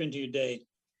and you enter into your day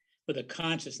with a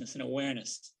consciousness and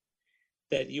awareness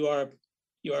that you're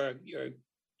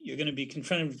going to be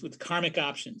confronted with karmic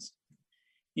options.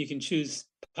 You can choose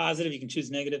positive, you can choose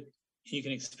negative, and you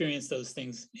can experience those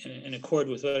things in accord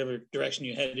with whatever direction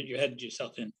you're headed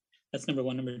yourself in. That's number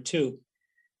one. Number two,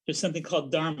 there's something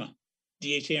called dharma,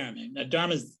 D-H-A-R-M-A. Now,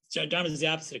 dharma is the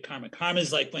opposite of karma. Karma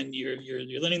is like when you're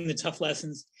learning the tough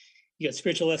lessons. You got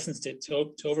spiritual lessons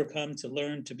to overcome, to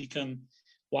learn, to become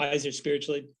wiser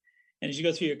spiritually. And as you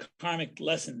go through your karmic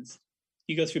lessons,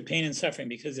 you go through pain and suffering,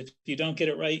 because if you don't get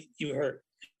it right, you hurt.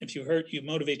 If you hurt, you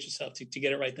motivate yourself to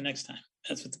get it right the next time.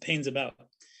 That's what the pain's about.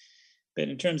 But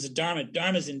in terms of dharma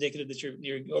is indicative that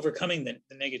you're overcoming the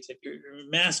negative. You're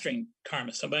mastering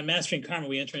karma. So by mastering karma,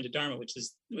 we enter into dharma, which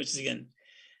is again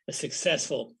a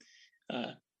successful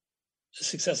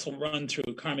run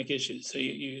through karmic issues. So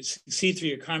you succeed through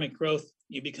your karmic growth.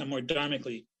 You become more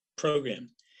dharmically programmed.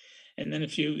 And then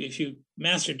if you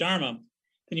master dharma,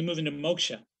 then you move into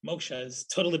moksha. Moksha is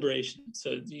total liberation.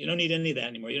 So you don't need any of that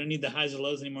anymore. You don't need the highs or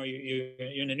lows anymore.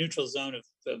 You're in a neutral zone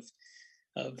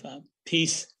of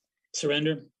peace,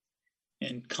 surrender,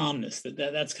 and calmness.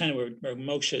 That's kind of where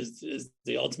moksha is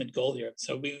the ultimate goal here.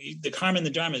 So the karma and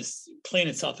the dharma is playing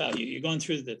itself out. You're going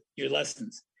through your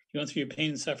lessons. You're going through your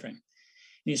pain and suffering. And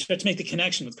you start to make the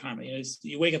connection with karma.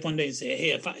 You wake up one day and say,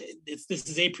 hey, this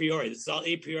is a priori. This is all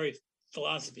a priori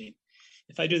philosophy.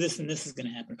 If I do this, then this is going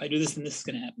to happen. If I do this, then this is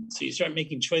going to happen. So you start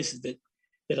making choices that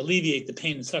alleviate the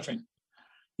pain and suffering.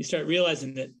 You start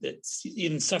realizing that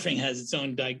even suffering has its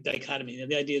own dichotomy.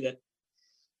 The idea that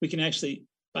we can actually,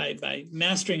 by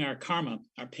mastering our karma,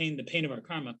 our pain, the pain of our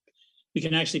karma, we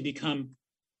can actually become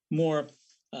more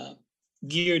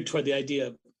geared toward the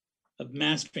idea of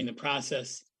mastering the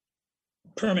process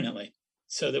permanently,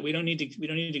 so that we don't need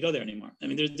to go there anymore. I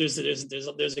mean, there's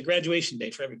a graduation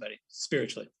day for everybody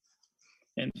spiritually.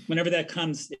 And whenever that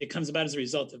comes, it comes about as a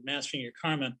result of mastering your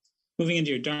karma, moving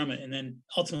into your dharma, and then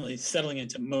ultimately settling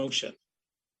into moksha.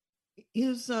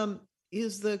 Is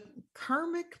the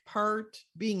karmic part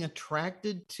being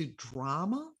attracted to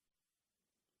drama?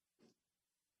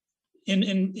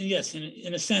 Yes,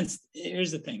 in a sense.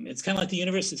 Here's the thing: it's kind of like the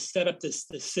universe has set up this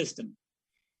system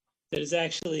that is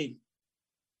actually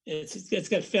it's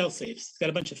got fail safes. It's got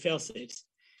a bunch of fail safes,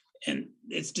 and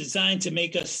it's designed to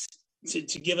make us to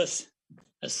give us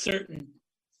a certain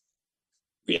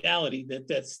reality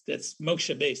that's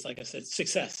moksha based. Like I said,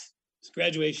 success, it's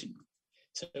graduation.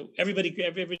 So everybody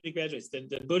graduates.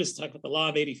 The Buddhists talk about the law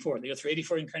of 84. They go through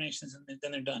 84 incarnations and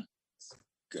then they're done.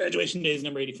 Graduation day is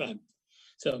number 85.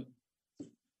 So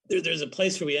there's a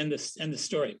place where we end the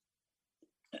story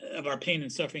of our pain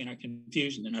and suffering and our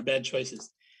confusion and our bad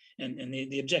choices. And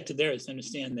the objective there is to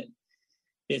understand that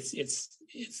it's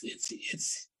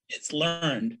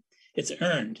learned, it's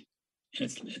earned, and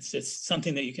it's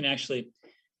something that you can actually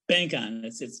bank on.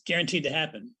 It's guaranteed to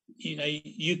happen.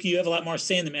 You have a lot more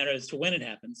say in the matter as to when it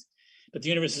happens, but the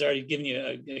universe has already given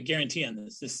you a guarantee on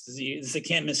this. This is a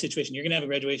can't miss situation. You're going to have a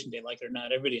graduation day, like it or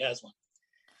not. Everybody has one.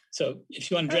 So if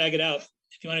you want to drag it out,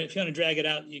 if you want to drag it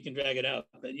out, you can drag it out,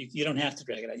 but you don't have to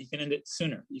drag it out. You can end it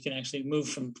sooner. You can actually move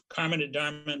from karma to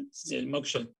dharma to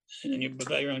moksha, and then you're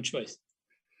by your own choice.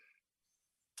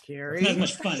 Gary, it's not as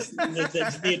much fun.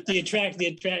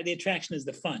 The attraction is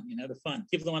the fun. The fun.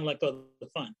 People don't want to let go of the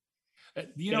fun.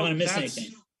 They don't want to miss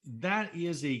anything. That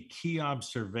is a key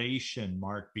observation,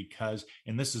 Mark, because,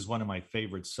 and this is one of my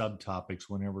favorite subtopics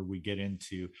whenever we get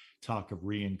into talk of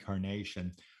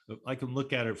reincarnation. I can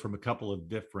look at it from a couple of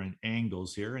different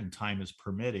angles here, and time is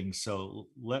permitting. So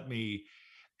let me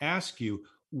ask you,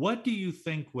 what do you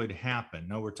think would happen?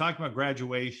 Now, we're talking about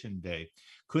graduation day.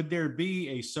 Could there be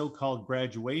a so-called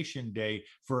graduation day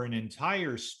for an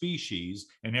entire species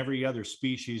and every other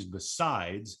species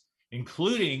besides,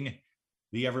 including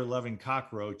the ever-loving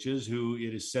cockroaches, who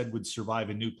it is said would survive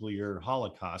a nuclear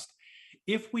holocaust?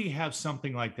 if we have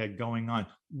something like that going on,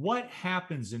 what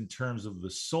happens in terms of the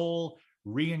soul,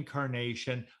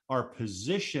 reincarnation, our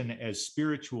position as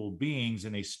spiritual beings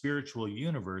in a spiritual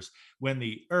universe when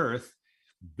the earth,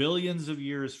 billions of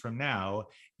years from now,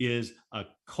 is a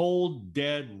cold,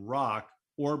 dead rock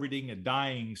orbiting a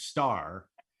dying star?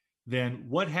 Then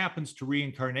what happens to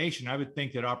reincarnation? I would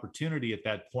think that opportunity at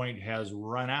that point has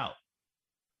run out.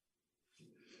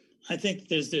 I think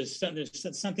there's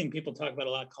something people talk about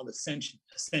a lot called ascension.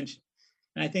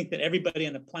 And I think that everybody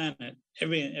on the planet,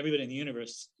 everybody in the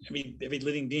universe, every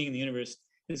living being in the universe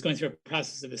is going through a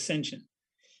process of ascension.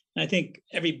 And I think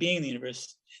every being in the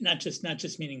universe, not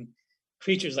just meaning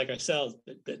creatures like ourselves,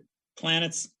 but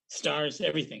planets, stars,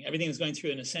 everything is going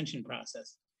through an ascension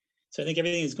process. So I think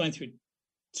everything is going through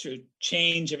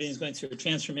change, everything's going through a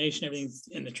transformation, everything's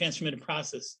in the transformative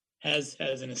process has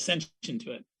an ascension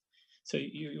to it. So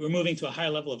we're moving to a higher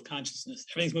level of consciousness.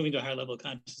 Everything's moving to a higher level of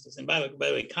consciousness. And by the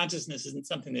way, consciousness isn't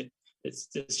something that's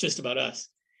just about us.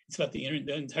 It's about the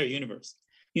entire universe.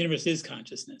 The universe is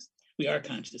consciousness. We are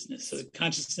consciousness. So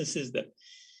consciousness is the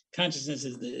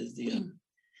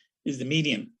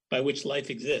medium by which life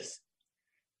exists.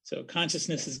 So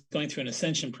consciousness is going through an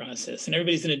ascension process, and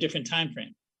everybody's in a different time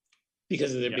frame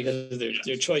because of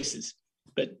their choices.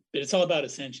 But it's all about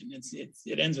ascension.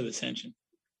 It ends with ascension.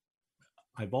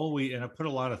 I've put a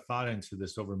lot of thought into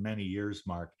this over many years,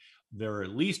 Mark. There are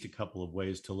at least a couple of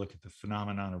ways to look at the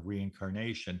phenomenon of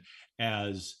reincarnation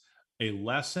as a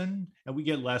lesson, and we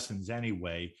get lessons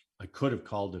anyway. I could have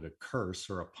called it a curse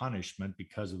or a punishment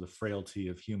because of the frailty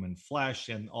of human flesh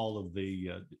and all of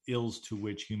the ills to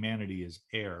which humanity is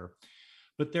heir.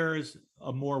 But there is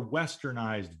a more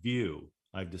westernized view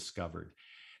I've discovered.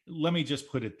 Let me just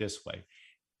put it this way.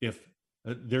 If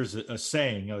there's a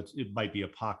saying, it might be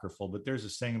apocryphal, but there's a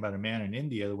saying about a man in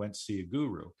India that went to see a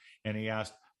guru, and he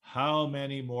asked, how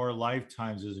many more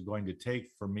lifetimes is it going to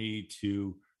take for me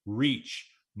to reach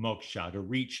moksha, to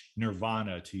reach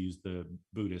nirvana, to use the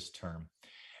Buddhist term?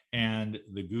 And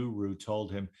the guru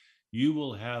told him, you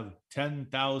will have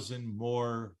 10,000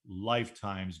 more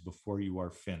lifetimes before you are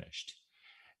finished.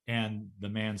 And the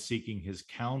man seeking his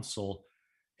counsel,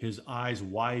 his eyes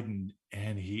widened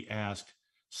and he asked,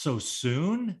 so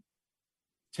soon?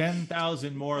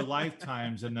 10,000 more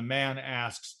lifetimes. And the man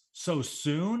asks, so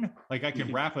soon? Like I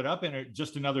can wrap it up in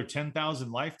just another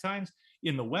 10,000 lifetimes?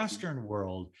 In the Western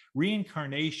world,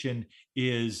 reincarnation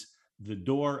is the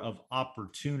door of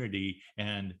opportunity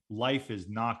and life is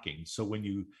knocking. So when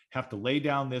you have to lay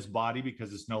down this body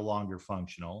because it's no longer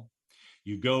functional,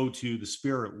 you go to the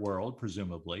spirit world,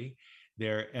 presumably,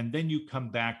 there, and then you come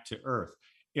back to Earth.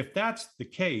 If that's the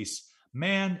case,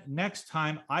 man, next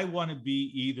time I want to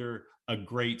be either a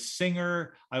great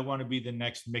singer, I want to be the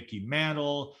next Mickey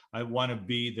Mantle, I want to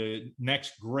be the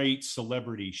next great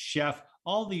celebrity chef,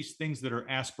 all these things that are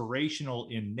aspirational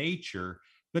in nature.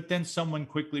 But then someone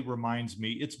quickly reminds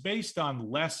me it's based on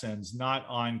lessons, not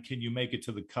on can you make it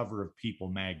to the cover of People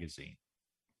magazine.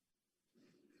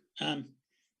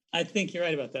 I think you're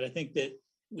right about that. I think that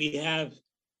we have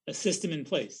a system in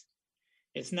place.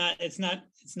 It's not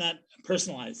a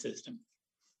personalized system.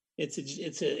 It's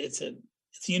a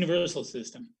universal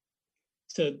system.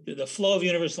 So the flow of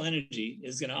universal energy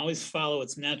is going to always follow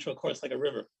its natural course like a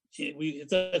river.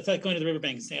 It's like going to the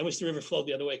riverbank and saying, I wish the river flowed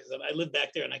the other way because I live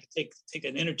back there and I could take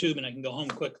an inner tube and I can go home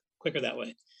quicker that way.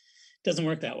 It doesn't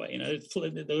work that way.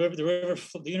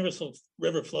 The universal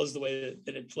river flows the way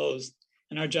that it flows,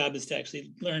 and our job is to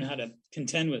actually learn how to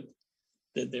contend with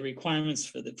the requirements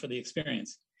for the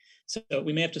experience. So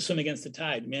we may have to swim against the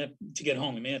tide. We may have to get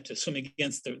home. We may have to swim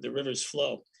against the river's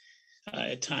flow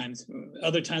at times.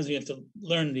 Other times we have to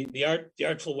learn the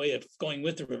artful way of going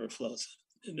with the river flows.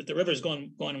 The river is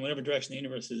going in whatever direction the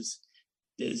universe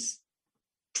is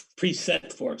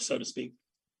preset for, so to speak.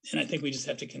 And I think we just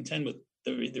have to contend with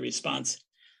the response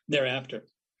thereafter.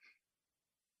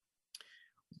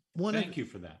 Thank you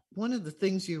for that. One of the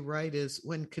things you write is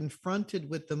when confronted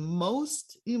with the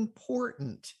most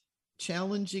important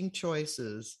challenging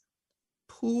choices,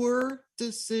 poor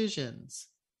decisions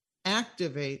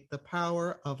activate the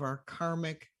power of our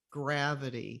karmic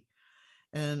gravity.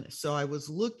 And so I was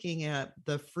looking at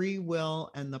the free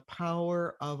will and the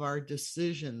power of our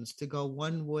decisions to go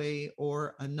one way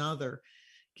or another.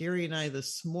 Gary and I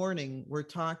this morning were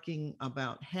talking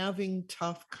about having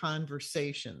tough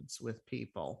conversations with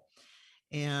people.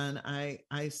 And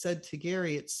I said to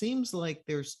Gary, it seems like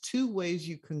there's two ways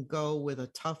you can go with a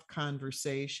tough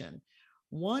conversation.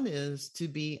 One is to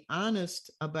be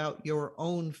honest about your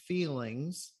own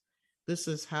feelings. This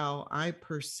is how I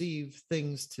perceive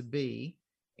things to be.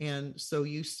 And so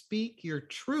you speak your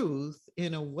truth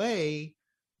in a way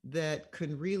that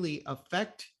can really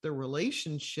affect the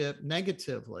relationship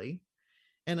negatively.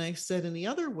 And I said, and the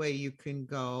other way you can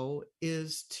go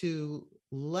is to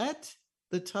let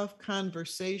the tough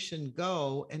conversation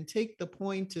go and take the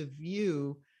point of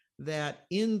view that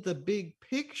in the big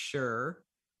picture,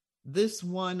 this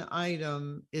one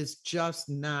item is just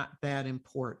not that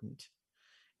important.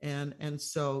 And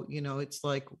so, it's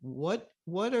like, what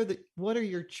are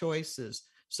your choices?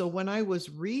 So when I was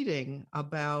reading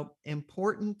about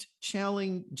important,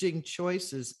 challenging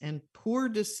choices and poor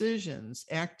decisions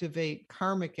activate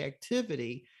karmic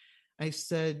activity, I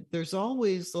said, there's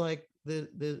always like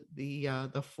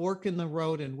the fork in the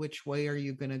road, and which way are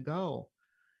you going to go?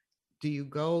 Do you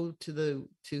go to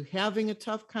having a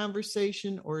tough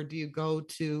conversation, or do you go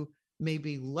to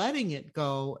maybe letting it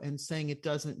go and saying it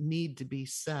doesn't need to be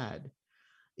said?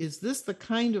 Is this the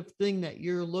kind of thing that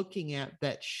you're looking at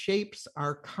that shapes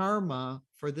our karma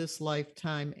for this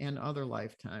lifetime and other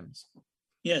lifetimes?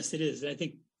 Yes, it is. I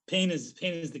think pain is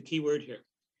the key word here.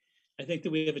 I think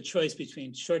that we have a choice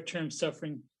between short-term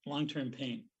suffering, long-term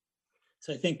pain.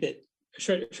 So I think that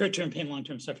short-term pain,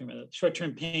 long-term suffering, rather.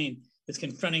 Short-term pain is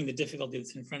confronting the difficulty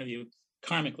that's in front of you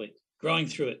karmically, growing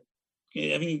through it,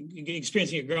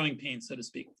 experiencing your growing pain, so to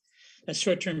speak. That's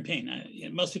short-term pain.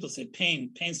 Most people say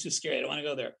pain's too scary. I don't want to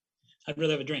go there. I'd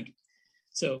rather have a drink.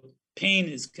 So pain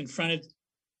is confronted,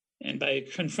 and by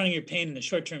confronting your pain in the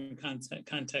short-term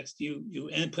context, you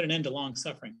put an end to long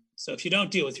suffering. So if you don't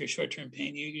deal with your short-term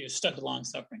pain, you're stuck with long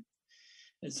suffering.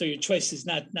 And so your choice is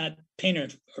not pain or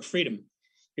freedom.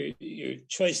 Your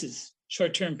choice is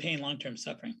short-term pain, long-term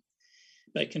suffering.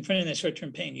 By confronting that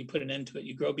short-term pain, you put an end to it.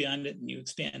 You grow beyond it, and you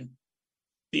expand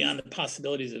beyond the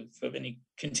possibilities of any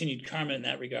continued karma in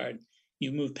that regard.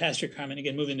 You move past your karma and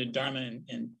again, move into dharma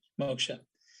and moksha.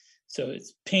 So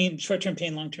it's pain, short-term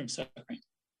pain, long-term suffering.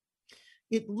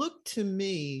 It looked to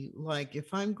me like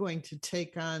if I'm going to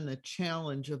take on the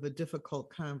challenge of a difficult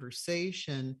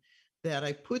conversation, that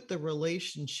I put the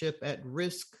relationship at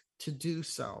risk to do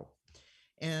so.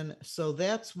 And so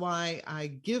that's why I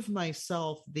give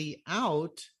myself the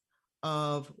out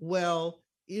of, well,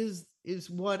 is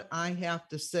what I have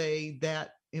to say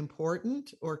that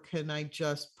important, or can I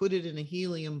just put it in a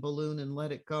helium balloon and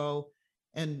let it go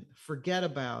and forget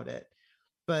about it?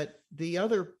 But the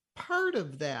other part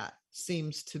of that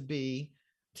seems to be,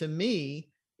 to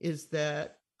me, is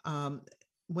that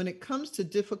when it comes to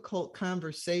difficult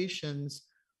conversations,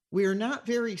 we're not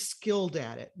very skilled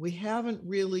at it. We haven't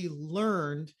really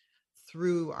learned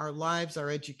through our lives, our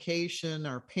education,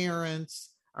 our parents,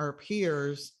 our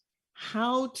peers,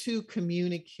 how to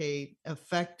communicate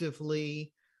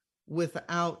effectively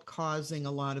without causing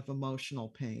a lot of emotional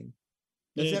pain.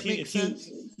 Does that make sense?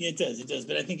 It does.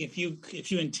 But I think if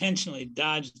you intentionally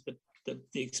dodge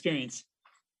the experience,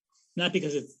 not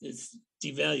because it's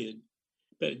devalued,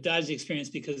 but dodge the experience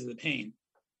because of the pain.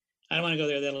 I don't want to go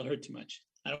there. That'll hurt too much.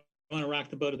 I don't want to rock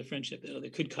the boat of the friendship.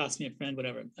 It could cost me a friend,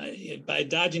 whatever. By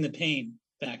dodging the pain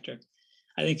factor,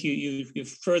 I think you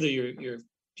further your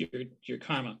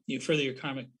karma. You further your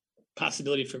karmic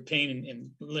possibility for pain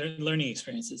and learning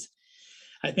experiences.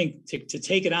 I think to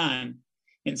take it on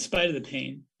in spite of the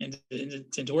pain and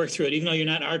to work through it, even though you're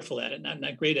not artful at it,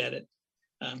 not great at it,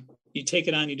 you take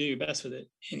it on, you do your best with it,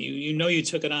 and you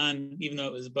took it on, even though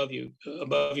it was above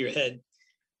your head.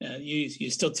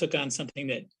 You still took on something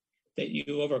that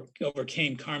you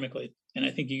overcame karmically, and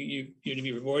I think you're to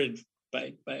be rewarded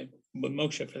by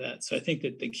moksha for that. So I think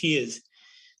that the key is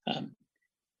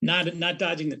not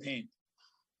dodging the pain.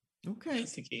 Okay,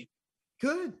 that's the key.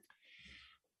 Good.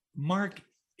 Mark,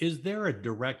 is there a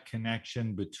direct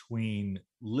connection between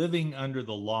living under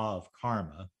the law of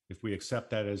karma, if we accept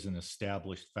that as an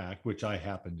established fact, which I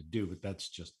happen to do, but that's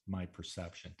just my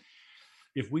perception?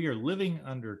 If we are living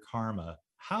under karma,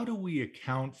 how do we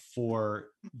account for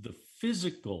the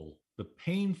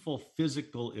painful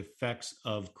physical effects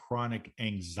of chronic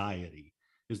anxiety?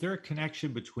 Is there a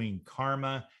connection between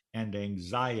karma and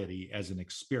anxiety as an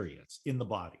experience in the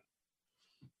body?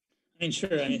 I mean,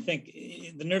 sure. I think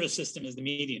the nervous system is the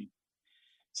medium.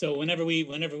 So whenever we,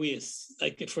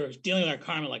 like if we're dealing with our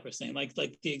karma, like we're saying, like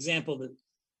the example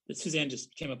that Suzanne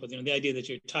just came up with, the idea that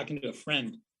you're talking to a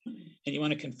friend and you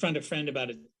want to confront a friend about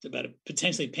a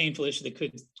potentially painful issue that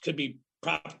could be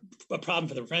a problem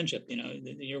for the friendship.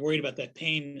 You're worried about that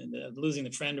pain and losing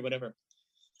the friend or whatever.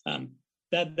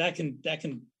 That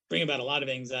can bring about a lot of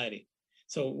anxiety.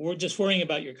 So we're just worrying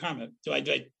about your karma.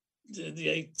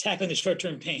 Tackling the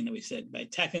short-term pain that we said, by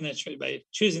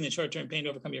choosing the short-term pain to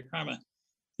overcome your karma,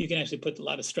 you can actually put a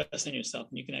lot of stress on yourself,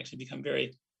 and you can actually become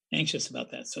very anxious about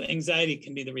that. So anxiety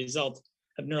can be the result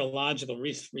of neurological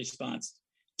response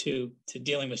to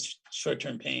dealing with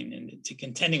short-term pain and to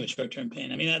contending with short-term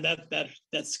pain. I mean,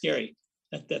 that's scary.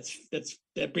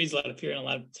 That breeds a lot of fear and a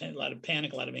lot of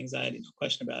panic, a lot of anxiety, no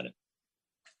question about it.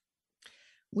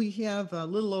 We have a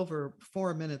little over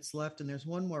 4 minutes left, and there's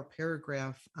one more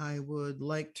paragraph I would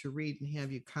like to read and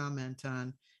have you comment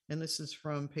on. And this is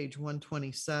from page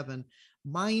 127.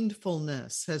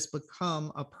 Mindfulness has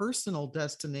become a personal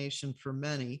destination for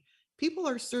many. People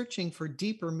are searching for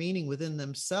deeper meaning within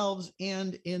themselves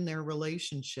and in their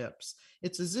relationships.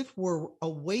 It's as if we're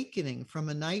awakening from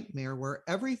a nightmare where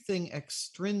everything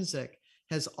extrinsic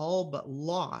has all but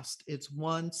lost its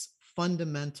once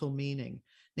fundamental meaning.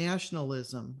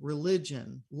 Nationalism,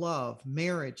 religion, love,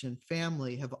 marriage, and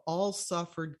family have all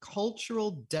suffered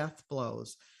cultural death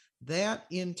blows. That,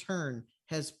 in turn,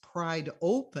 has pried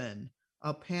open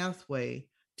a pathway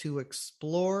to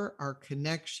explore our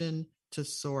connection to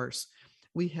source.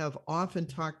 We have often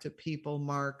talked to people,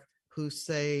 Mark, who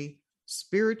say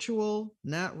spiritual,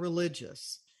 not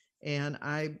religious. And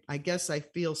I guess I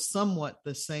feel somewhat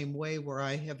the same way, where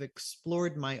I have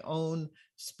explored my own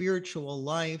spiritual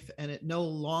life, and it no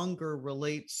longer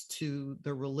relates to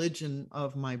the religion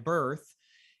of my birth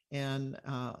and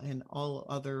all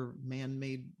other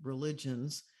man-made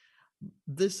religions.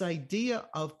 This idea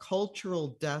of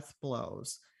cultural death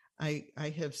blows,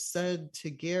 I have said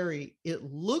to Gary, it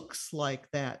looks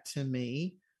like that to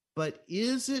me, but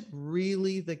is it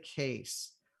really the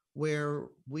case where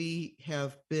we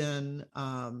have been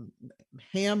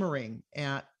hammering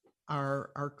at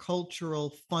our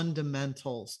cultural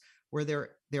fundamentals, where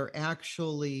they're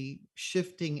actually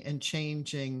shifting and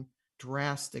changing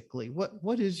drastically?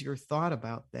 What is your thought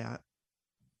about that?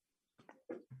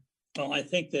 Well, I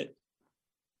think that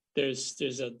there's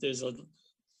a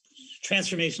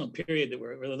transformational period that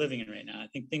we're living in right now. I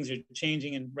think things are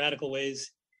changing in radical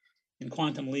ways, in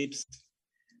quantum leaps,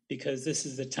 because this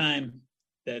is the time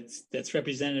that's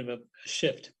representative of a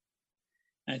shift.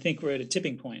 And I think we're at a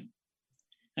tipping point.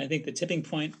 And I think the tipping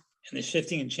point and the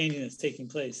shifting and changing that's taking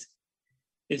place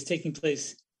is taking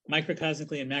place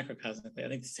microcosmically and macrocosmically. I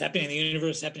think it's happening in the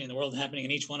universe, happening in the world, happening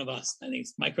in each one of us. I think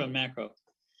it's micro and macro.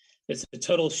 It's a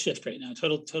total shift right now,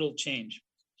 total change,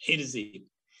 A to Z.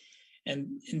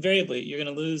 And invariably, you're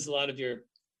going to lose a lot of your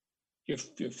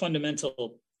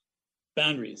fundamental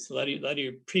boundaries. A lot of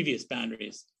your previous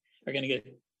boundaries are going to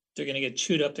get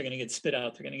chewed up. They're going to get spit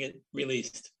out. They're going to get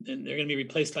released, and they're going to be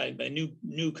replaced by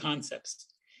new concepts.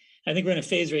 I think we're in a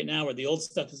phase right now where the old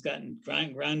stuff has gotten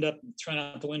ground up and thrown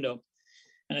out the window,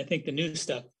 and I think the new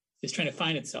stuff is trying to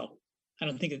find itself. I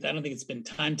don't think it's been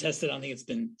time tested. I don't think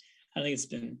it's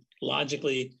been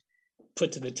logically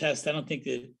put to the test. I don't think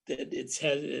that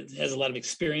it has a lot of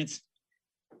experience.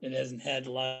 It hasn't had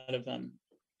a lot of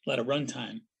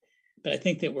runtime. But I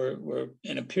think that we're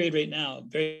in a period right now of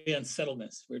very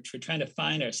unsettledness. We're trying to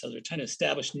find ourselves. We're trying to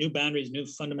establish new boundaries, new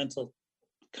fundamental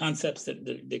concepts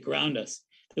that ground us,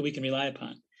 that we can rely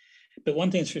upon. But one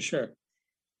thing's for sure,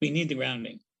 we need the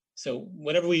grounding. So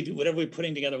whatever we do, whatever we're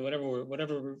putting together, whatever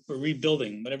we're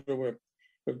rebuilding, whatever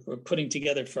we're putting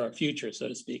together for our future, so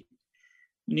to speak,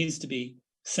 needs to be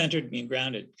centered and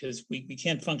grounded, because we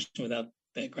can't function without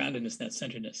that groundedness, that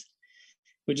centeredness.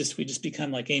 We just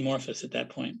become like amorphous at that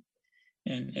point.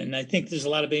 And I think there's a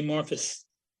lot of amorphous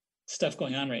stuff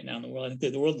going on right now in the world. I think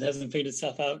that the world hasn't figured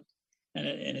itself out, and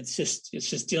it's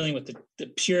just dealing with the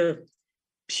pure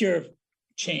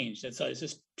change. That's all. It's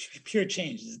just pure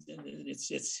change.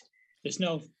 There's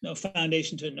no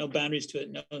foundation to it, no boundaries to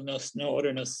it, no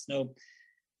order,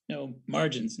 no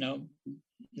margins, no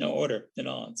order at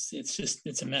all.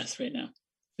 It's a mess right now.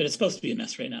 But it's supposed to be a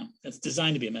mess right now. It's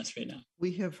designed to be a mess right now.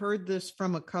 We have heard this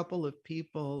from a couple of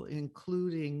people,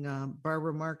 including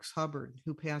Barbara Marx Hubbard,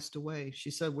 who passed away.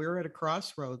 She said, we're at a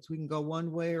crossroads. We can go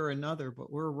one way or another,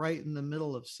 but we're right in the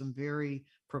middle of some very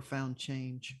profound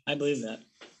change. I believe that.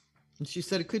 And she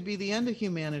said it could be the end of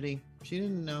humanity. She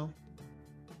didn't know.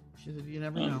 She said, you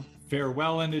never know.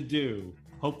 Farewell and adieu.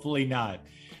 Hopefully not.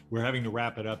 We're having to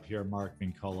wrap it up here, Mark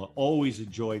Mincolla. Always a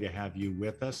joy to have you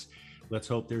with us. Let's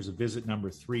hope there's a visit number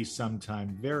 3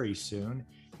 sometime very soon.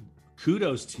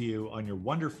 Kudos to you on your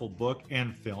wonderful book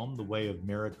and film, The Way of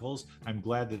Miracles. I'm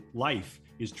glad that life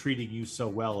is treating you so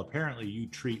well. Apparently, you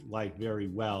treat life very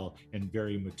well and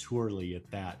very maturely at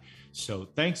that. So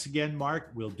thanks again,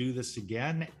 Mark. We'll do this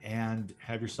again, and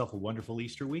have yourself a wonderful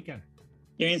Easter weekend.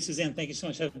 Gary and Suzanne, thank you so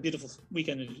much. Have a beautiful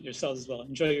weekend yourselves as well.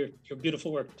 Enjoy your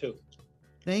beautiful work, too.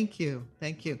 Thank you.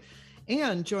 Thank you.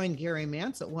 And join Gary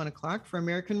Mance at 1:00 for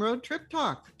American Road Trip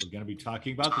Talk. We're going to be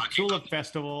talking about the Tulip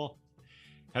Festival.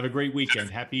 Have a great weekend.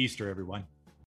 Happy Easter, everyone.